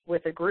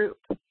with a group.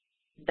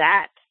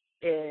 That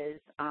is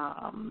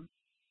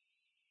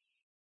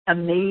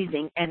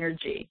amazing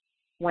energy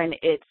when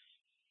it's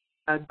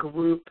a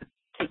group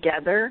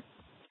together,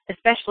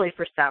 especially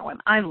for Samhain.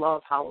 I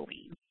love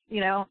Halloween,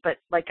 you know, but,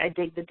 like, I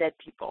dig the dead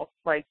people.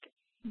 Like,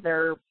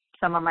 they're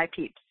some of my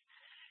peeps.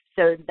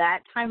 So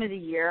that time of the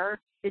year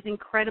is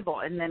incredible.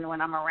 And then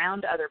when I'm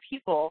around other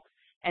people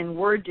and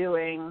we're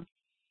doing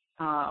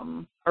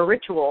a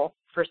ritual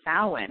for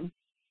Samhain,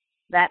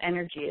 that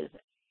energy is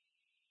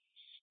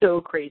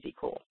so crazy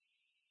cool.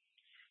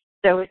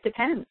 So it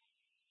depends,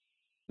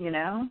 you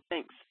know?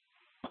 Thanks.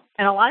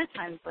 And a lot of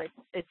times, like,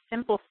 it's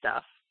simple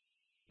stuff,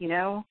 you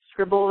know?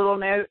 Scribble a little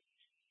note,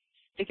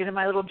 stick it in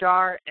my little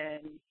jar,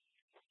 and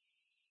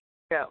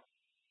go.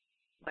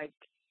 Like,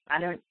 I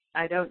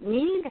don't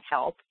need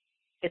help.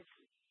 It's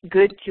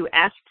good to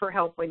ask for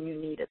help when you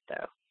need it, though.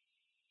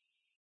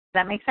 Does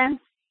that make sense?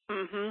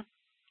 Mm-hmm.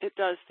 It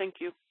does. Thank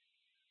you.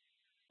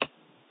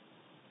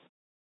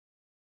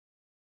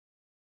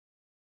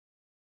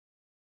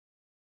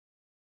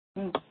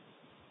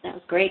 That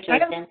was great,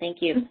 Joyce Ann.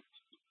 Thank you.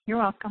 You're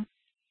welcome.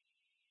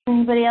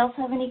 Anybody else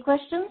have any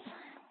questions?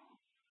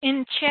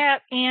 In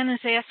chat, Anne is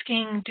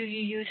asking, do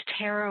you use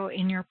tarot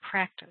in your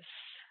practice?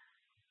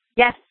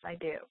 Yes, I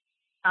do.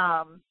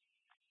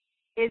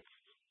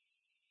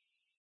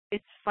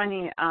 It's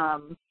funny.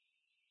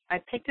 I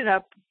picked it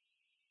up.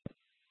 I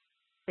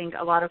think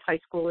a lot of high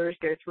schoolers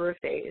go through a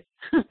phase,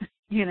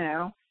 you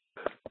know,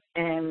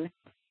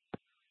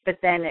 but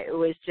then it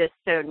was just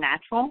so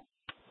natural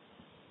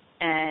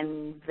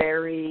and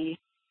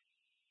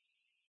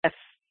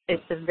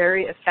it's a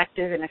very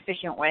effective and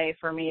efficient way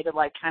for me to,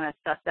 like, kind of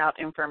suss out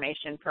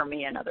information for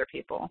me and other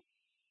people.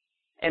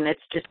 And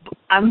it's just,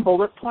 I'm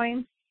bullet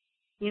points,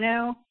 you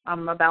know,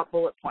 I'm about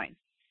bullet points.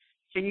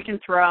 So you can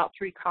throw out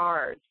 3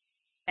 cards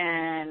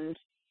and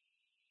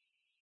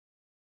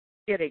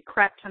get a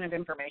crap ton of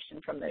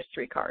information from those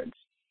 3 cards.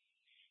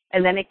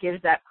 And then it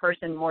gives that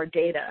person more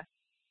data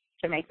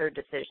to make their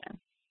decision.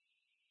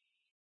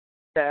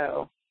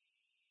 So,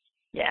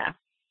 yeah.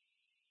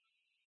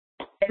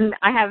 And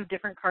I have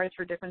different cards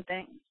for different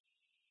things.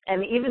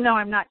 And even though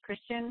I'm not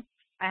Christian,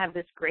 I have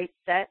this great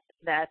set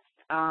that's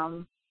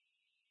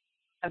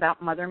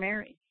about Mother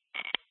Mary,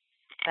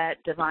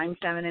 that divine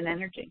feminine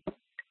energy.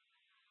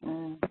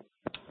 I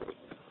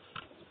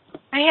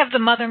have the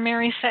Mother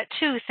Mary set,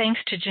 too, thanks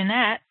to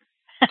Jeanette.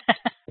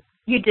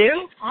 You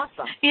do?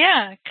 Awesome.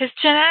 Yeah, because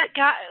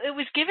it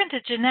was given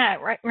to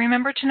Jeanette, right?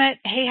 Remember, Jeanette,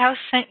 Hay House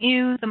sent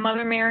you the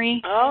Mother Mary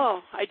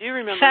I do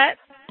remember set?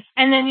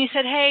 And then you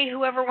said, hey,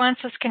 whoever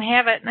wants this can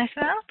have it. And I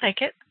said, I'll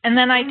take it. And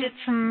then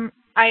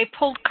I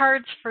pulled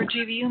cards for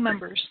GVU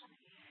members.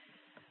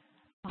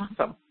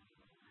 Awesome.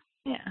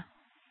 Yeah.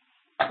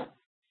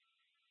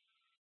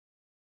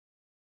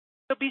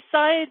 So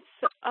besides,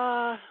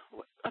 I'm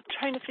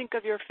trying to think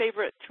of your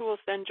favorite tools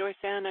then, Joyce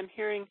Ann. I'm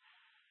hearing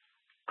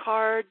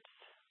cards,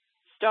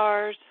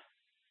 stars.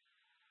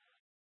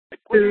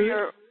 What are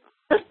your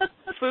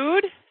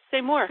food?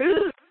 Say more.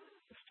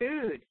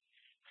 Food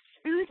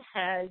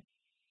has,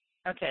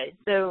 okay,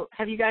 so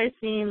have you guys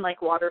seen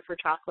like Water for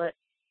Chocolate,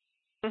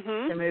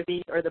 the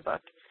movie or the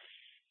book?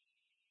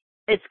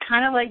 It's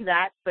kind of like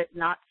that, but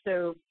not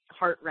so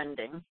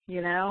heart-rending,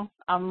 you know?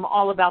 I'm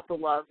all about the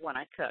love when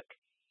I cook.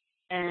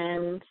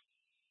 And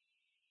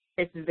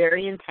it's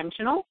very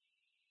intentional.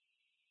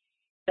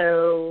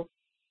 So,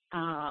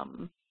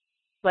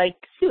 like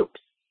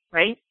soups,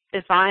 right?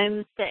 If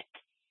I'm sick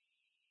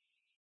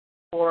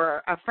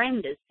or a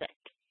friend is sick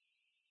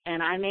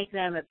and I make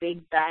them a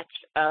big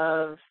batch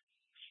of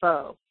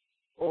pho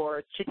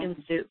or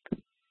chicken soup,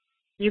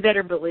 you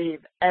better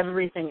believe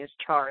everything is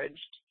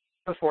charged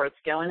before it's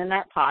going in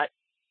that pot.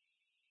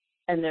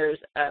 And there's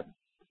a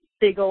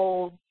big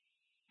old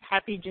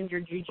happy ginger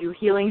juju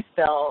healing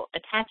spell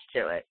attached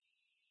to it.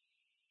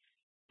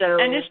 So,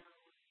 and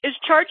is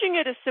charging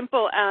it as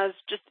simple as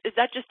is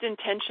that just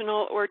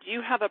intentional, or do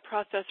you have a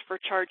process for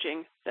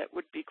charging that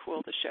would be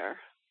cool to share?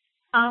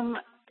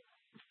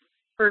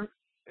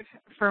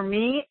 For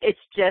me, it's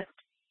just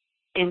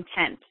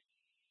intent.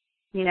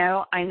 You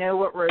know, I know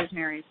what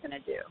rosemary's going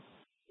to do,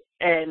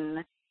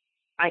 and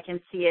I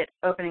can see it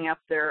opening up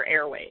their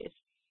airways,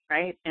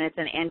 right? And it's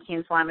an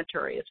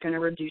anti-inflammatory. It's going to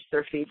reduce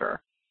their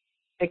fever.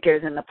 It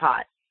goes in the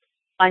pot.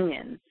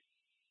 Onions,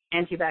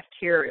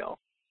 antibacterial.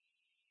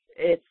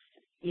 It's,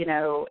 you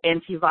know,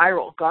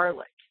 antiviral,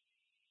 garlic.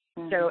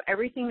 So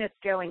everything that's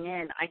going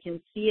in, I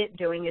can see it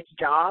doing its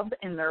job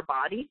in their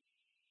body.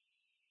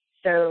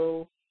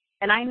 So,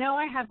 and I know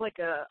I have like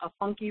a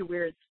funky,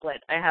 weird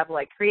split. I have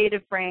like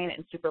creative brain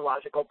and super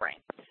logical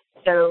brain.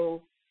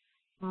 So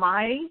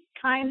my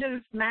kind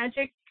of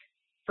magic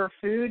for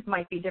food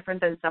might be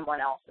different than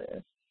someone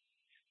else's.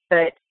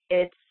 But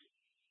it's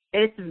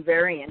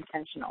very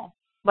intentional.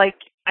 Like,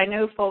 I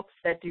know folks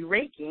that do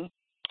Reiki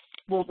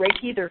will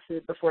Reiki their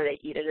food before they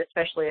eat it,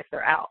 especially if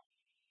they're out.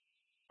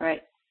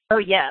 Right. Oh,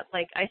 yeah.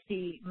 Like, I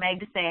see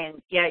Meg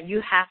saying, yeah,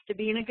 you have to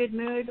be in a good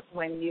mood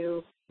when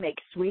you make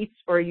sweets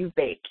or you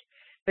bake,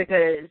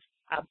 because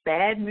a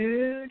bad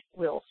mood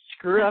will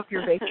screw up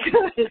your baked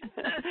goods,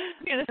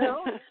 you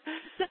know?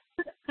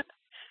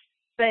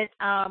 But,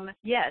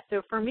 yeah,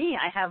 so for me,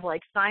 I have,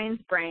 like,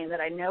 science brain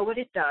that I know what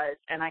it does,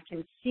 and I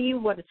can see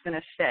what it's going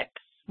to fix,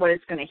 what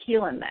it's going to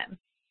heal in them.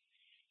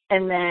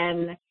 And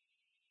then,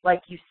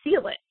 like, you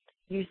seal it.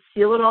 You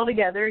seal it all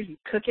together, you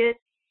cook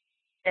it,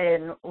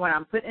 and when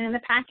I'm putting it in the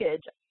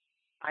package,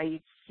 I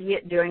see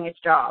it doing its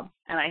job,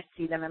 and I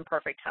see them in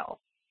perfect health.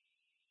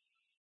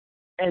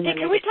 And hey,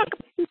 can we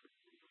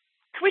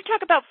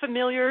talk about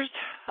familiars?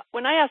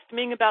 When I asked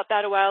Ming about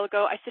that a while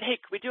ago, I said, hey,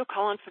 can we do a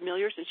call on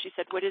familiars? And she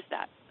said, what is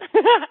that?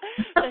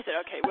 I said,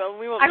 okay, well,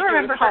 we won't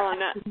do a call on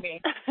that. Me.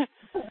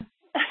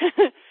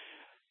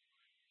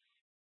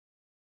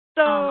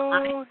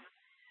 So,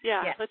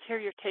 yeah, let's hear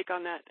your take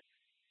on that.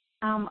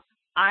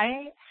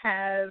 I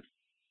have,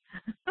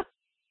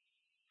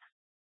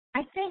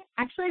 I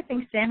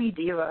think Sammy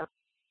Diva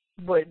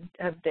would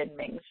have been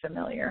Ming's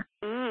familiar,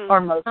 or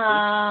mostly.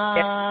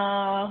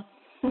 I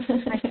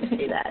can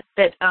see that.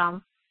 But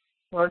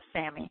love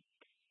Sammy.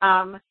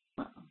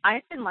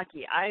 I've been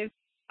lucky. I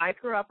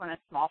grew up on a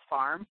small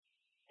farm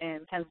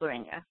in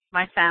Pennsylvania.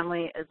 My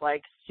family is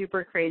like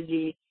super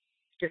crazy,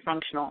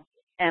 dysfunctional,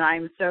 and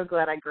I'm so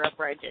glad I grew up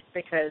where I did,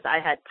 because I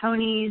had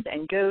ponies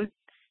and goats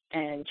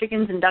and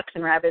chickens and ducks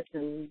and rabbits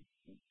and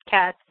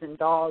cats and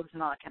dogs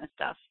and all that kind of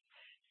stuff.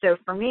 So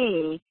for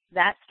me,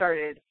 that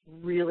started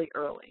really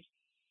early.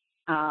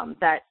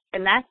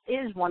 That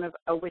is one of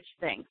a witch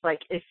thing.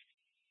 Like,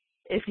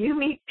 if you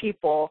meet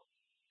people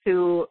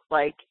who,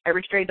 like,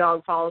 every stray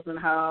dog follows them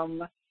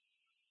home,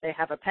 they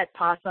have a pet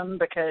possum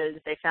because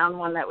they found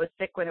one that was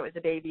sick when it was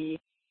a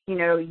baby, you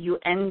know, you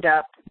end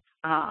up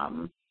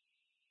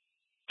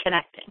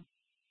connecting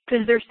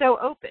because they're so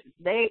open.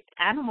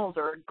 Animals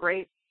are a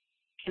great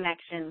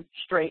connection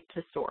straight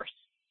to source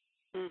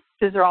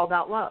because they're all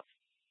about love.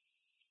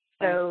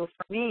 So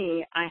for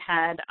me, I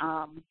had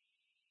a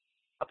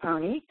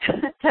pony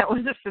that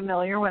was a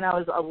familiar when I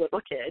was a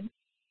little kid,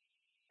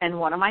 and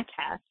one of my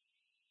cats.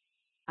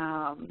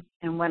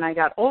 And when I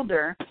got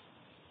older,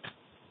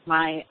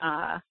 my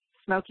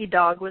Smoky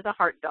dog was a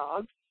heart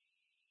dog,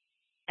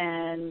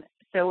 and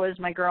so was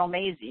my girl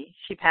Maisie.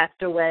 She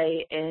passed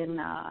away in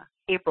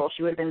April.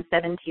 She would have been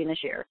 17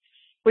 this year,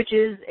 which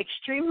is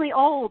extremely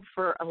old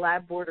for a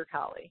lab border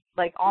collie.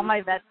 Like, all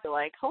my vets are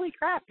like, holy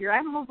crap, your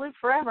animals live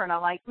forever. And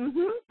I'm like,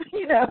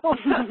 you know.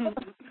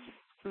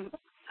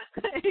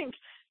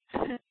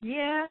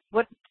 Yeah,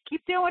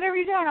 keep doing whatever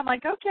you're doing. I'm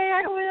like, okay,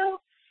 I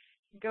will.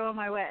 Go on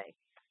my way.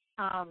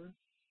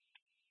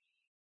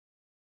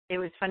 It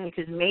was funny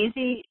because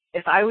Maisie,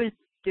 if I was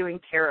doing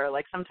tarot,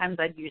 like, sometimes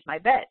I'd use my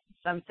bed.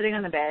 So I'm sitting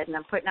on the bed and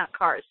I'm putting out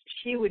cards.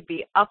 She would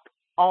be up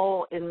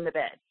all in the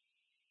bed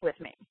with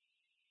me.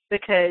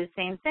 Because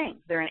same thing,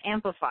 they're an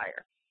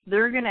amplifier.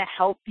 They're going to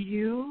help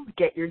you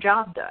get your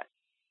job done.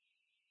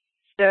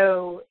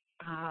 So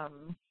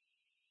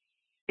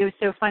it was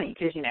so funny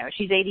because,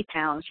 she's 80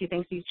 pounds. She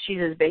thinks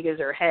she's as big as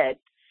her head,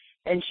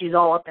 and she's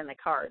all up in the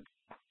cards.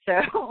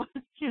 So,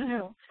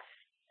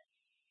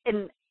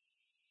 and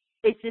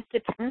it just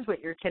depends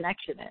what your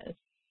connection is.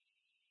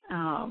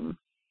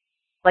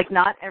 Like,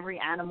 not every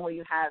animal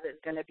you have is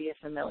going to be a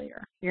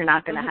familiar. You're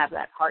not going to have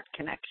that heart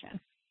connection.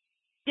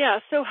 Yeah,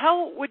 so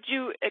how would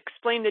you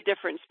explain the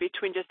difference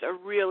between just a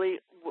really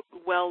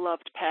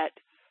well-loved pet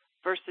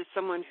versus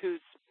someone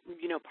who's,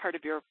 part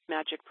of your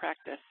magic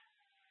practice?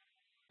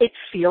 It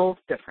feels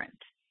different.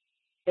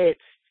 It's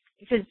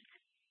because,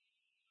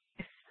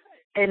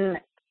 and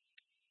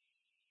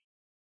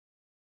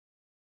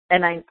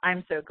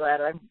I'm so glad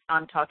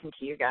I'm talking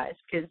to you guys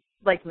because,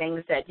 like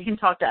Ming said, you can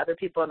talk to other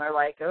people and they're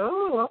like,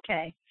 oh,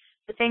 okay.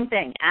 The same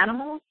thing.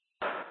 Animals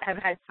have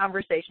had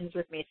conversations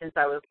with me since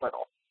I was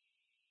little.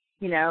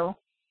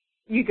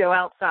 You go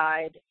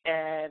outside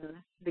and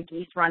the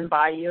geese run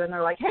by you and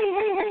they're like, hey,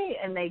 hey, hey,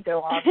 and they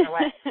go on their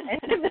way.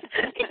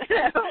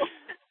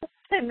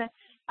 And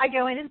I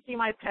go in and see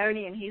my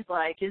pony and he's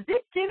like, is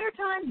it dinner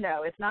time?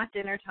 No, it's not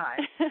dinner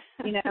time.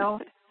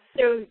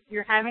 So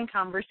you're having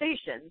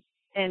conversations.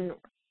 And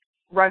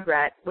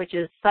Rugrat, which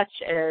is such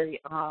a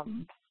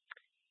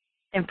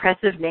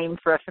impressive name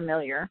for a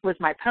familiar, was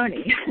my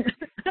pony.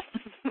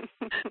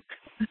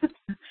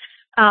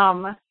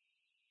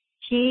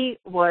 He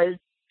was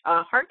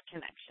a heart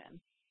connection.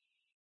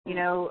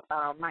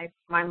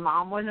 My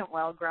mom wasn't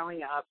well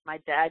growing up. My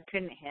dad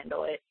couldn't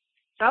handle it.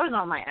 So I was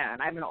on my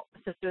own. I have a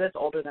sister that's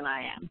older than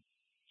I am.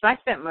 So I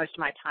spent most of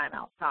my time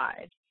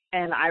outside.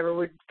 And I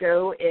would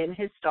go in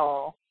his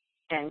stall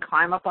and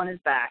climb up on his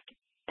back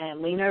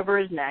and lean over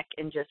his neck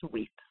and just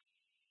weep.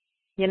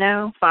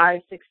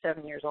 5, 6,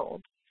 7 years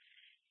old.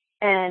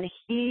 And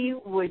he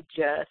would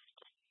just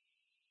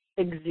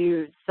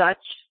exude such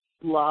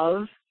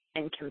love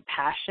and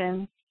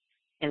compassion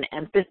and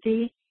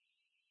empathy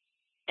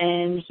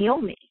and heal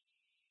me.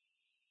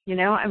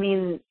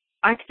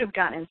 I could have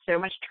gotten in so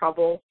much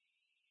trouble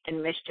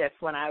and mischief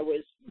when I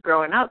was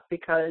growing up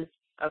because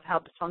of how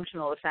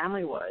dysfunctional the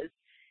family was.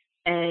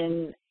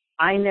 And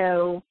I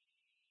know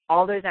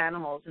all those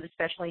animals, and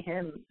especially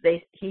him,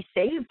 he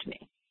saved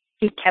me.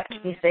 He kept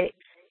me safe.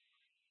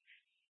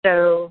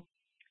 So,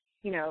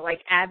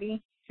 like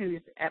Abby,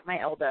 who's at my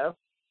elbow,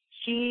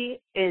 she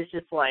is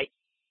just like,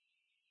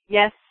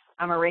 yes,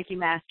 I'm a Reiki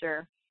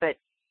master, but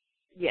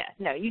yeah,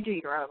 no, you do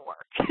your own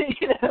work.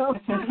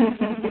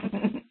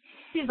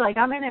 She's like,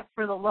 I'm in it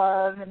for the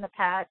love and the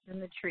pats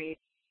and the treats.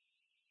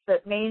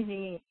 But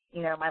Maisie,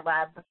 my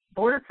lab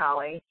border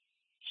collie,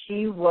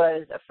 she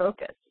was a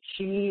focus.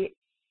 She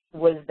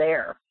was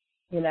there.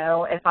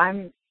 If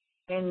I'm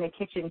in the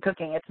kitchen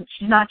cooking,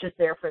 she's not just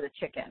there for the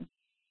chicken.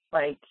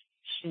 Like,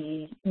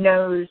 she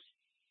knows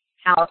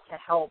how to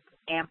help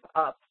amp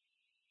up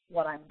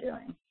what I'm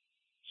doing.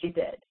 She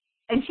did.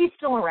 And she's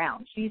still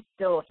around. She's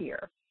still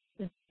here.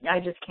 I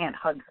just can't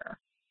hug her.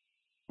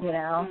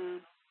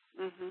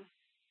 Mm-hmm.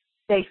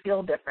 They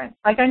feel different.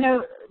 Like, I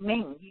know,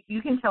 Ming,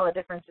 you can tell a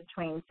difference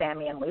between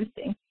Sammy and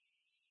Lucy.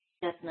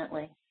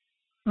 Definitely.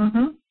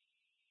 Mm-hmm.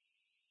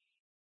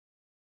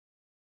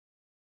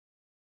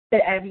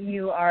 But Abby,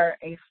 you are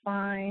a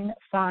fine,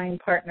 fine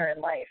partner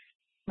in life,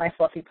 my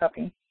fluffy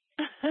puppy.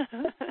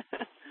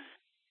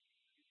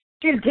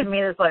 She's giving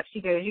me this look.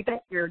 She goes, you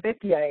bet you're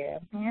 50 I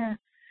am. Yeah.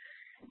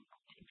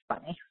 She's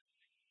funny.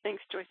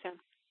 Thanks, Joyce Ann.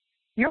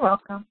 You're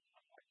welcome.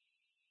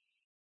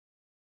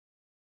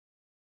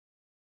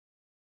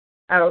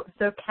 Oh,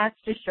 so cats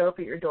just show up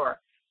at your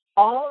door.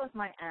 All of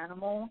my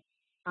animals,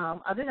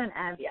 other than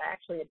Abby, I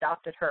actually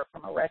adopted her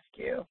from a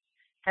rescue,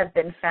 have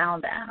been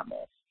found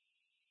animals.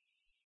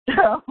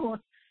 So,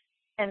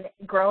 and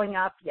growing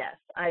up, yes,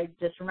 I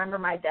just remember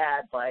my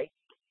dad, like,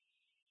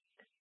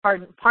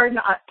 pardon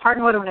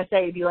what I'm going to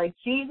say, he'd be like,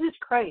 Jesus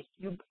Christ,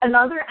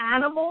 another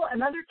animal,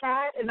 another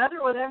cat,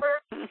 another whatever.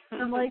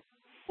 And I'm like,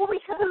 well, we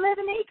have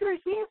 11 acres,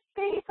 we have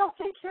space, I'll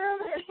take care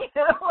of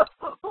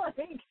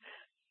it,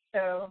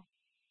 So,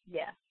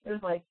 yeah, it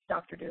was like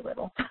Dr.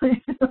 Dolittle.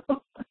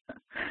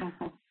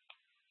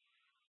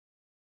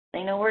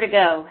 They know where to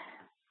go.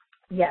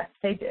 Yes,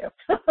 they do.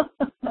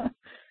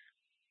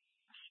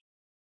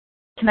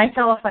 Can I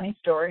tell a funny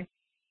story?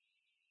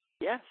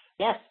 Yes.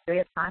 Yes. Do we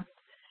have time?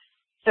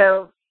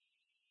 So,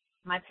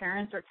 my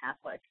parents are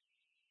Catholic,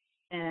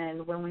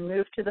 and when we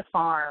moved to the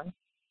farm,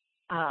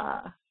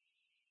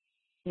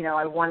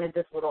 I wanted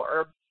this little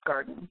herb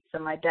garden. So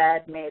my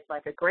dad made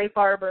like a grape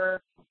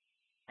arbor,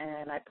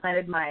 and I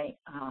planted my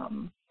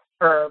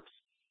herbs,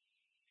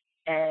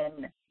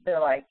 and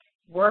they're like,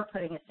 we're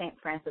putting a St.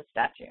 Francis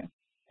statue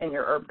in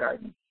your herb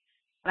garden.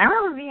 And I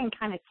remember being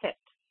kind of ticked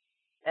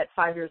at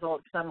 5 years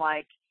old because I'm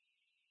like,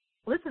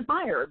 well, this is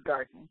my herb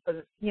garden.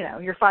 But,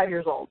 you're 5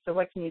 years old, so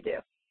what can you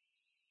do?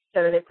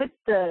 So they put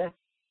the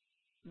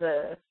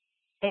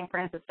St.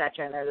 Francis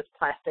statue in there, this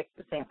plastic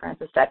St.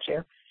 Francis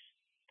statue.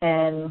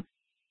 And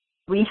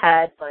we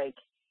had, like,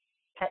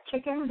 pet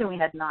chickens and we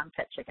had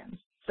non-pet chickens.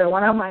 So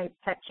one of my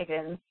pet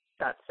chickens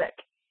got sick.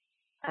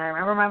 And I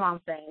remember my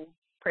mom saying,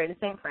 pray to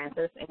St.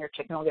 Francis and your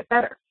chicken will get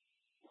better.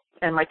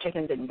 and my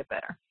chicken didn't get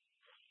better.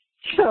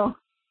 So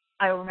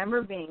I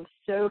remember being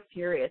so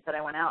furious that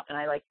I went out and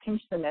I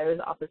pinched the nose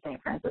off the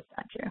St. Francis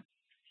statue.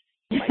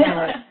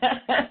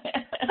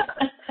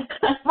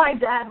 My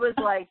dad was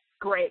like,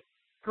 great,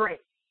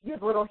 you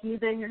little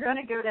heathen, you're going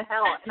to go to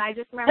hell. And I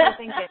just remember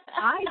thinking,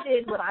 I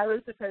did what I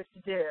was supposed to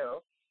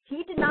do.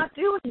 He did not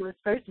do what he was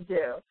supposed to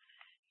do.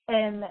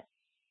 And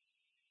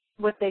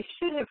what they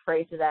should have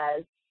phrased it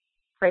as,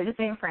 pray to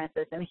St.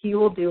 Francis and he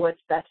will do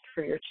what's best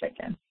for your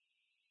chicken,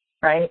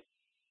 right?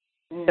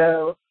 Mm.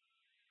 So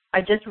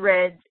I just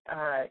read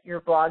your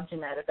blog,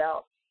 Jeanette,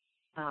 about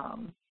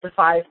the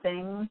 5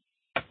 things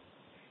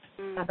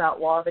about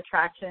law of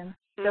attraction.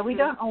 So we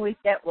don't always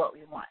get what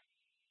we want,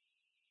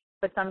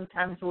 but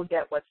sometimes we'll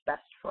get what's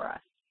best for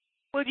us.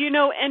 Well,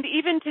 and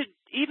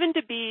even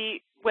to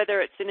be,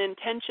 whether it's an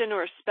intention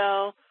or a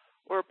spell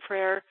or a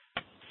prayer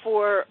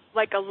for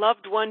a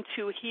loved one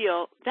to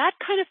heal, that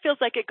kind of feels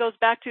like it goes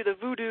back to the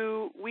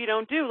voodoo we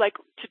don't do,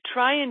 to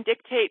try and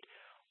dictate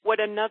what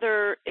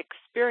another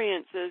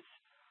experiences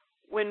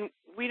when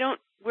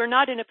we're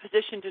not in a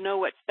position to know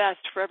what's best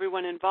for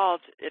everyone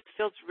involved. It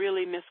feels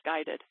really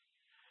misguided.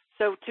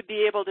 So to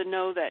be able to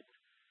know that,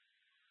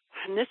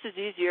 and this is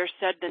easier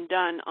said than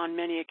done on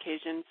many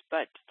occasions,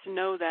 but to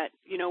know that,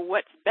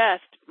 what's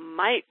best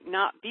might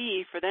not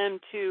be for them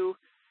to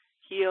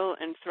heal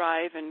and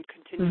thrive and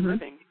continue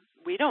living.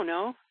 We don't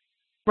know.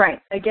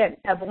 Right. Again,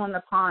 pebble in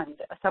the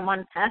pond.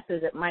 Someone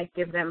passes, it might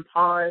give them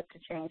pause to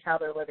change how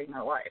they're living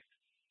their life.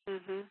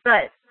 Mm-hmm.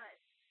 But,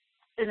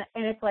 and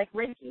it's like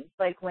Reiki,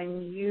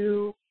 when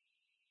you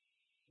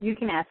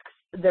can ask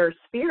their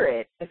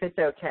spirit if it's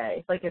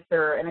okay, if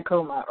they're in a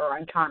coma or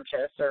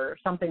unconscious or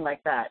something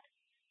like that.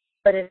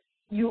 But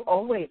you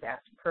always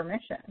ask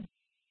permission.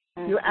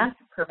 You ask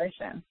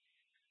permission.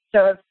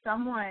 So if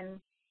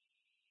someone,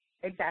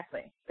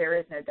 exactly, there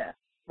is no death.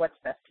 What's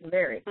best and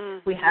buried.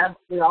 We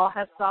all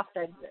have soft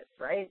exits,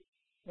 right?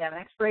 You have an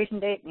expiration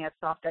date and you have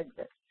soft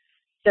exits.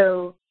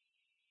 So,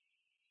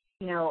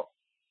 even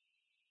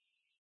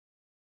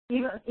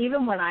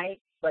when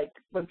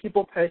when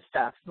people post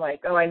stuff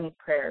oh, I need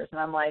prayers,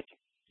 and I'm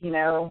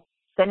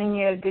sending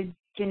you a good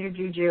ginger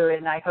juju,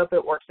 and I hope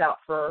it works out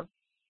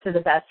to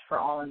the best for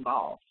all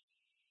involved.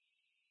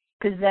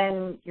 Because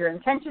then your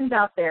intention's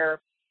out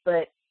there,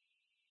 but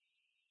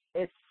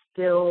it's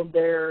still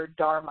their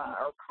dharma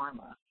or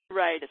karma.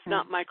 Right. It's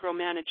not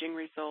micromanaging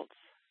results.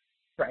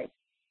 Right.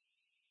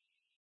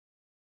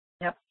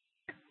 Yep.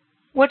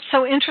 What's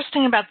so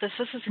interesting about this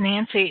is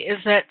Nancy, is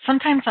that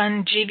sometimes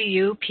on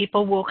GVU,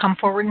 people will come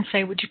forward and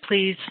say, would you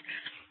please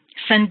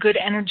send good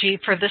energy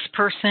for this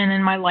person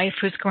in my life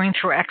who's going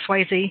through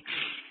XYZ?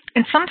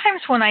 And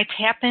sometimes when I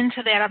tap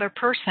into that other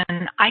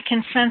person, I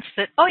can sense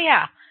that, oh,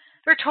 yeah,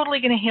 they're totally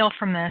going to heal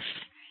from this,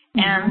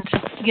 and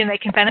they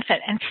can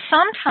benefit. And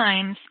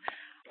sometimes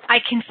I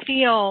can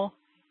feel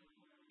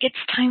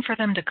it's time for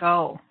them to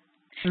go.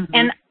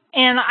 And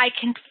I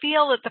can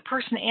feel that the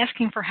person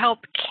asking for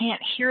help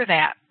can't hear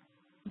that.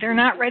 They're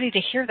not ready to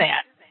hear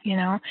that,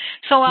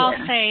 So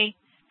I'll say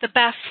the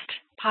best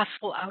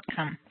possible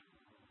outcome.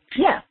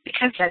 Yeah.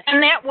 Because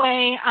in that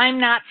way, I'm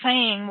not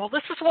saying, well,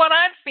 this is what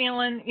I'm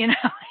feeling,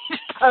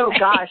 Oh,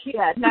 gosh,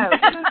 yeah. No,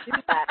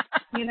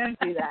 you don't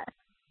do that.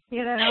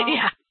 Yeah.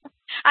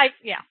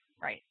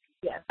 Right.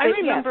 Yeah. I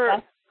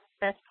remember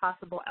best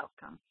possible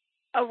outcome.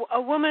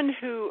 A woman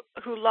who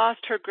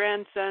lost her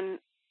grandson,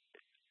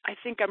 I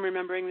think I'm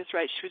remembering this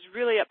right, she was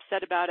really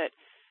upset about it.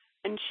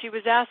 And she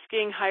was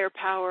asking higher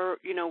power,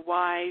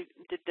 why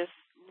did this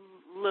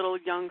little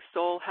young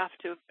soul have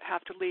to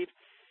leave?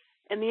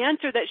 And the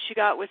answer that she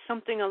got was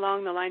something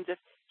along the lines of,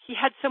 he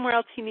had somewhere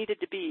else he needed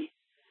to be.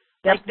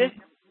 Yep.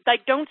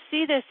 Don't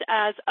see this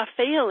as a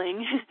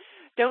failing.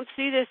 Don't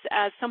see this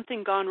as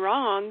something gone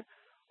wrong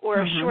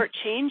or a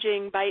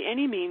shortchanging by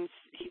any means.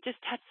 He just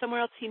had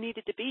somewhere else he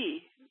needed to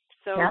be.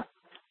 So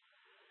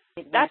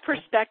that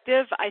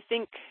perspective, I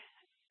think,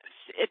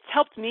 it's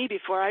helped me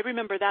before. I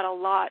remember that a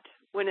lot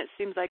when it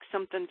seems like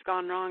something's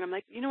gone wrong. I'm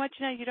like, you know what,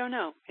 Jeanette, you don't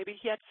know. Maybe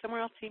he had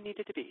somewhere else he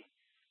needed to be.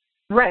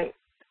 Right.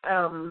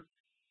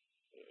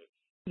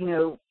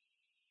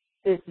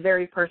 It's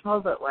very personal,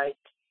 but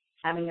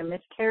having a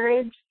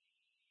miscarriage,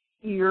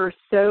 you're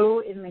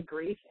so in the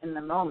grief in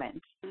the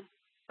moment.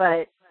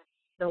 But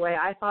the way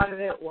I thought of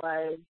it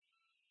was,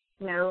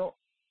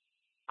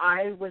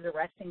 I was a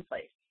resting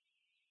place.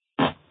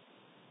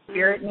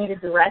 Spirit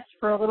needed to rest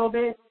for a little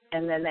bit,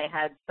 and then they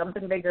had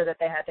something bigger that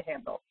they had to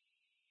handle.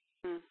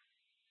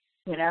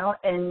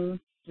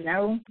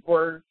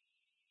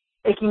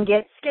 It can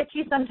get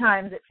sketchy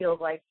sometimes, it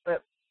feels like,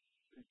 but,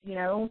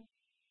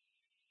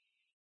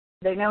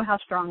 they know how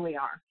strong we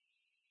are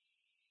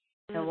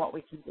and what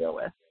we can deal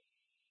with.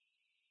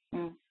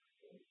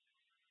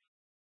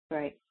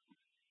 Right.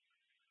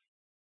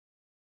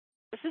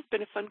 This has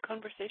been a fun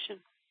conversation.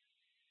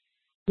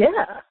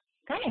 Yeah,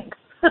 thanks.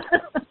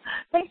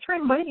 Thanks for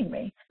inviting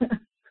me.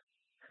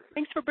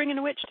 Thanks for bringing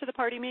a witch to the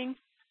party, Ming.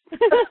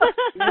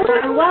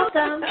 You're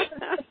welcome.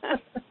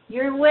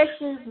 Your wish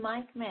is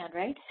my command,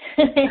 right?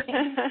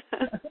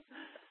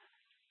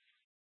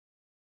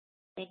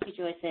 Thank you,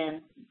 Joyce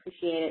Ann.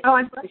 Appreciate it. Oh,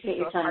 I'd appreciate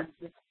your time.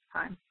 This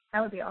time.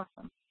 That would be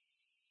awesome.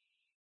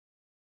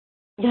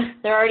 Yeah,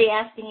 they're already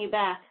asking you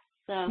back.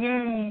 So.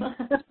 Yay.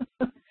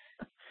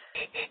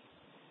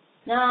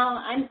 No,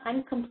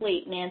 I'm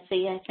complete,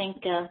 Nancy. I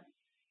think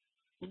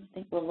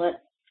we'll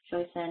let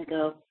Joyce Ann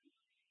go.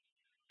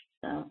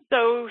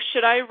 So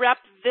should I wrap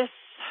this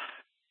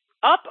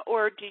up,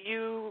 or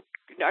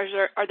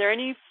are there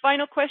any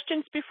final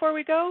questions before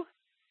we go?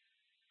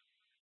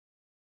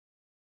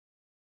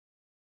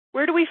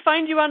 Where do we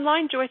find you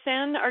online, Joyce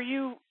Ann?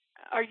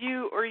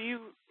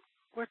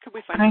 Where could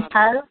we find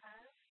you?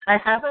 I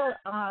have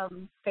a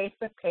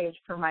Facebook page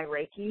for my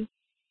Reiki.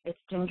 It's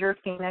Ginger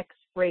Phoenix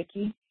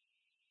Reiki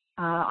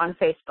on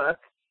Facebook.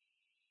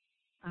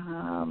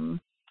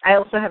 I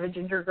also have a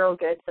Ginger Girl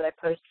Goods that I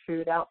post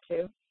food out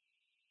to.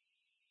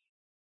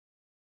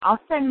 I'll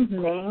send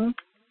Ming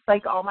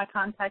all my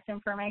contact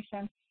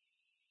information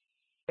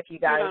if you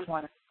guys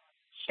want to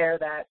share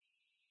that.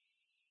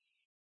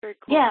 Very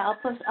cool. Yeah,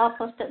 I'll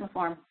post it in the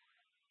form.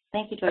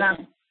 Thank you, Joyce.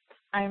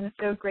 I'm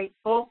so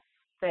grateful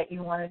that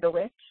you wanted a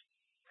witch,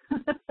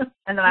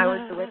 and that I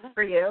was the witch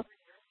for you.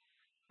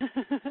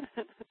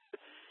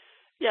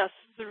 Yes,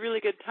 it's a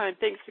really good time.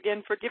 Thanks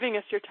again for giving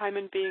us your time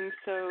and being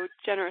so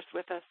generous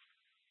with us.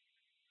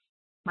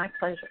 My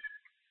pleasure.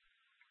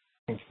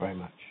 Thanks very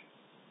much.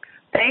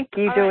 Thank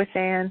you, Joyce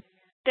Ann.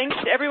 Thanks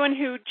to everyone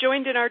who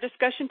joined in our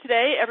discussion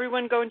today.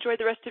 Everyone go enjoy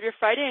the rest of your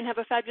Friday and have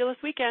a fabulous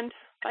weekend.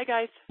 Bye,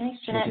 guys. Thanks,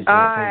 Jeanette.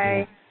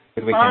 Bye.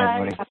 Good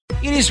weekend, everybody.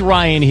 It is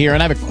Ryan here,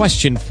 and I have a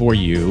question for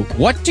you.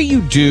 What do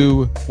you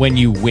do when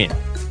you win?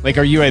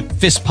 Are you a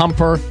fist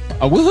pumper,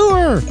 a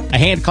woohooer, a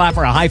hand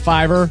clapper, a high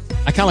fiver?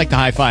 I kind of like the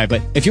high five,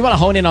 but if you want to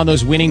hone in on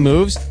those winning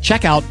moves,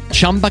 check out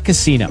Chumba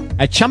Casino.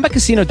 At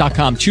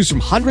ChumbaCasino.com, choose from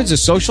hundreds of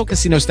social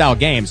casino-style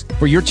games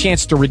for your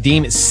chance to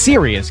redeem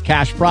serious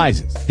cash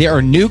prizes. There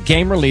are new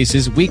game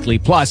releases weekly,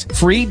 plus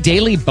free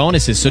daily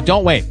bonuses, so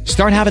don't wait.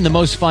 Start having the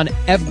most fun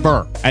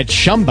ever at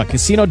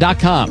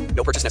ChumbaCasino.com.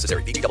 No purchase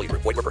necessary. VGW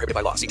Group. Void where prohibited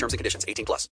by law. See terms and conditions. 18+.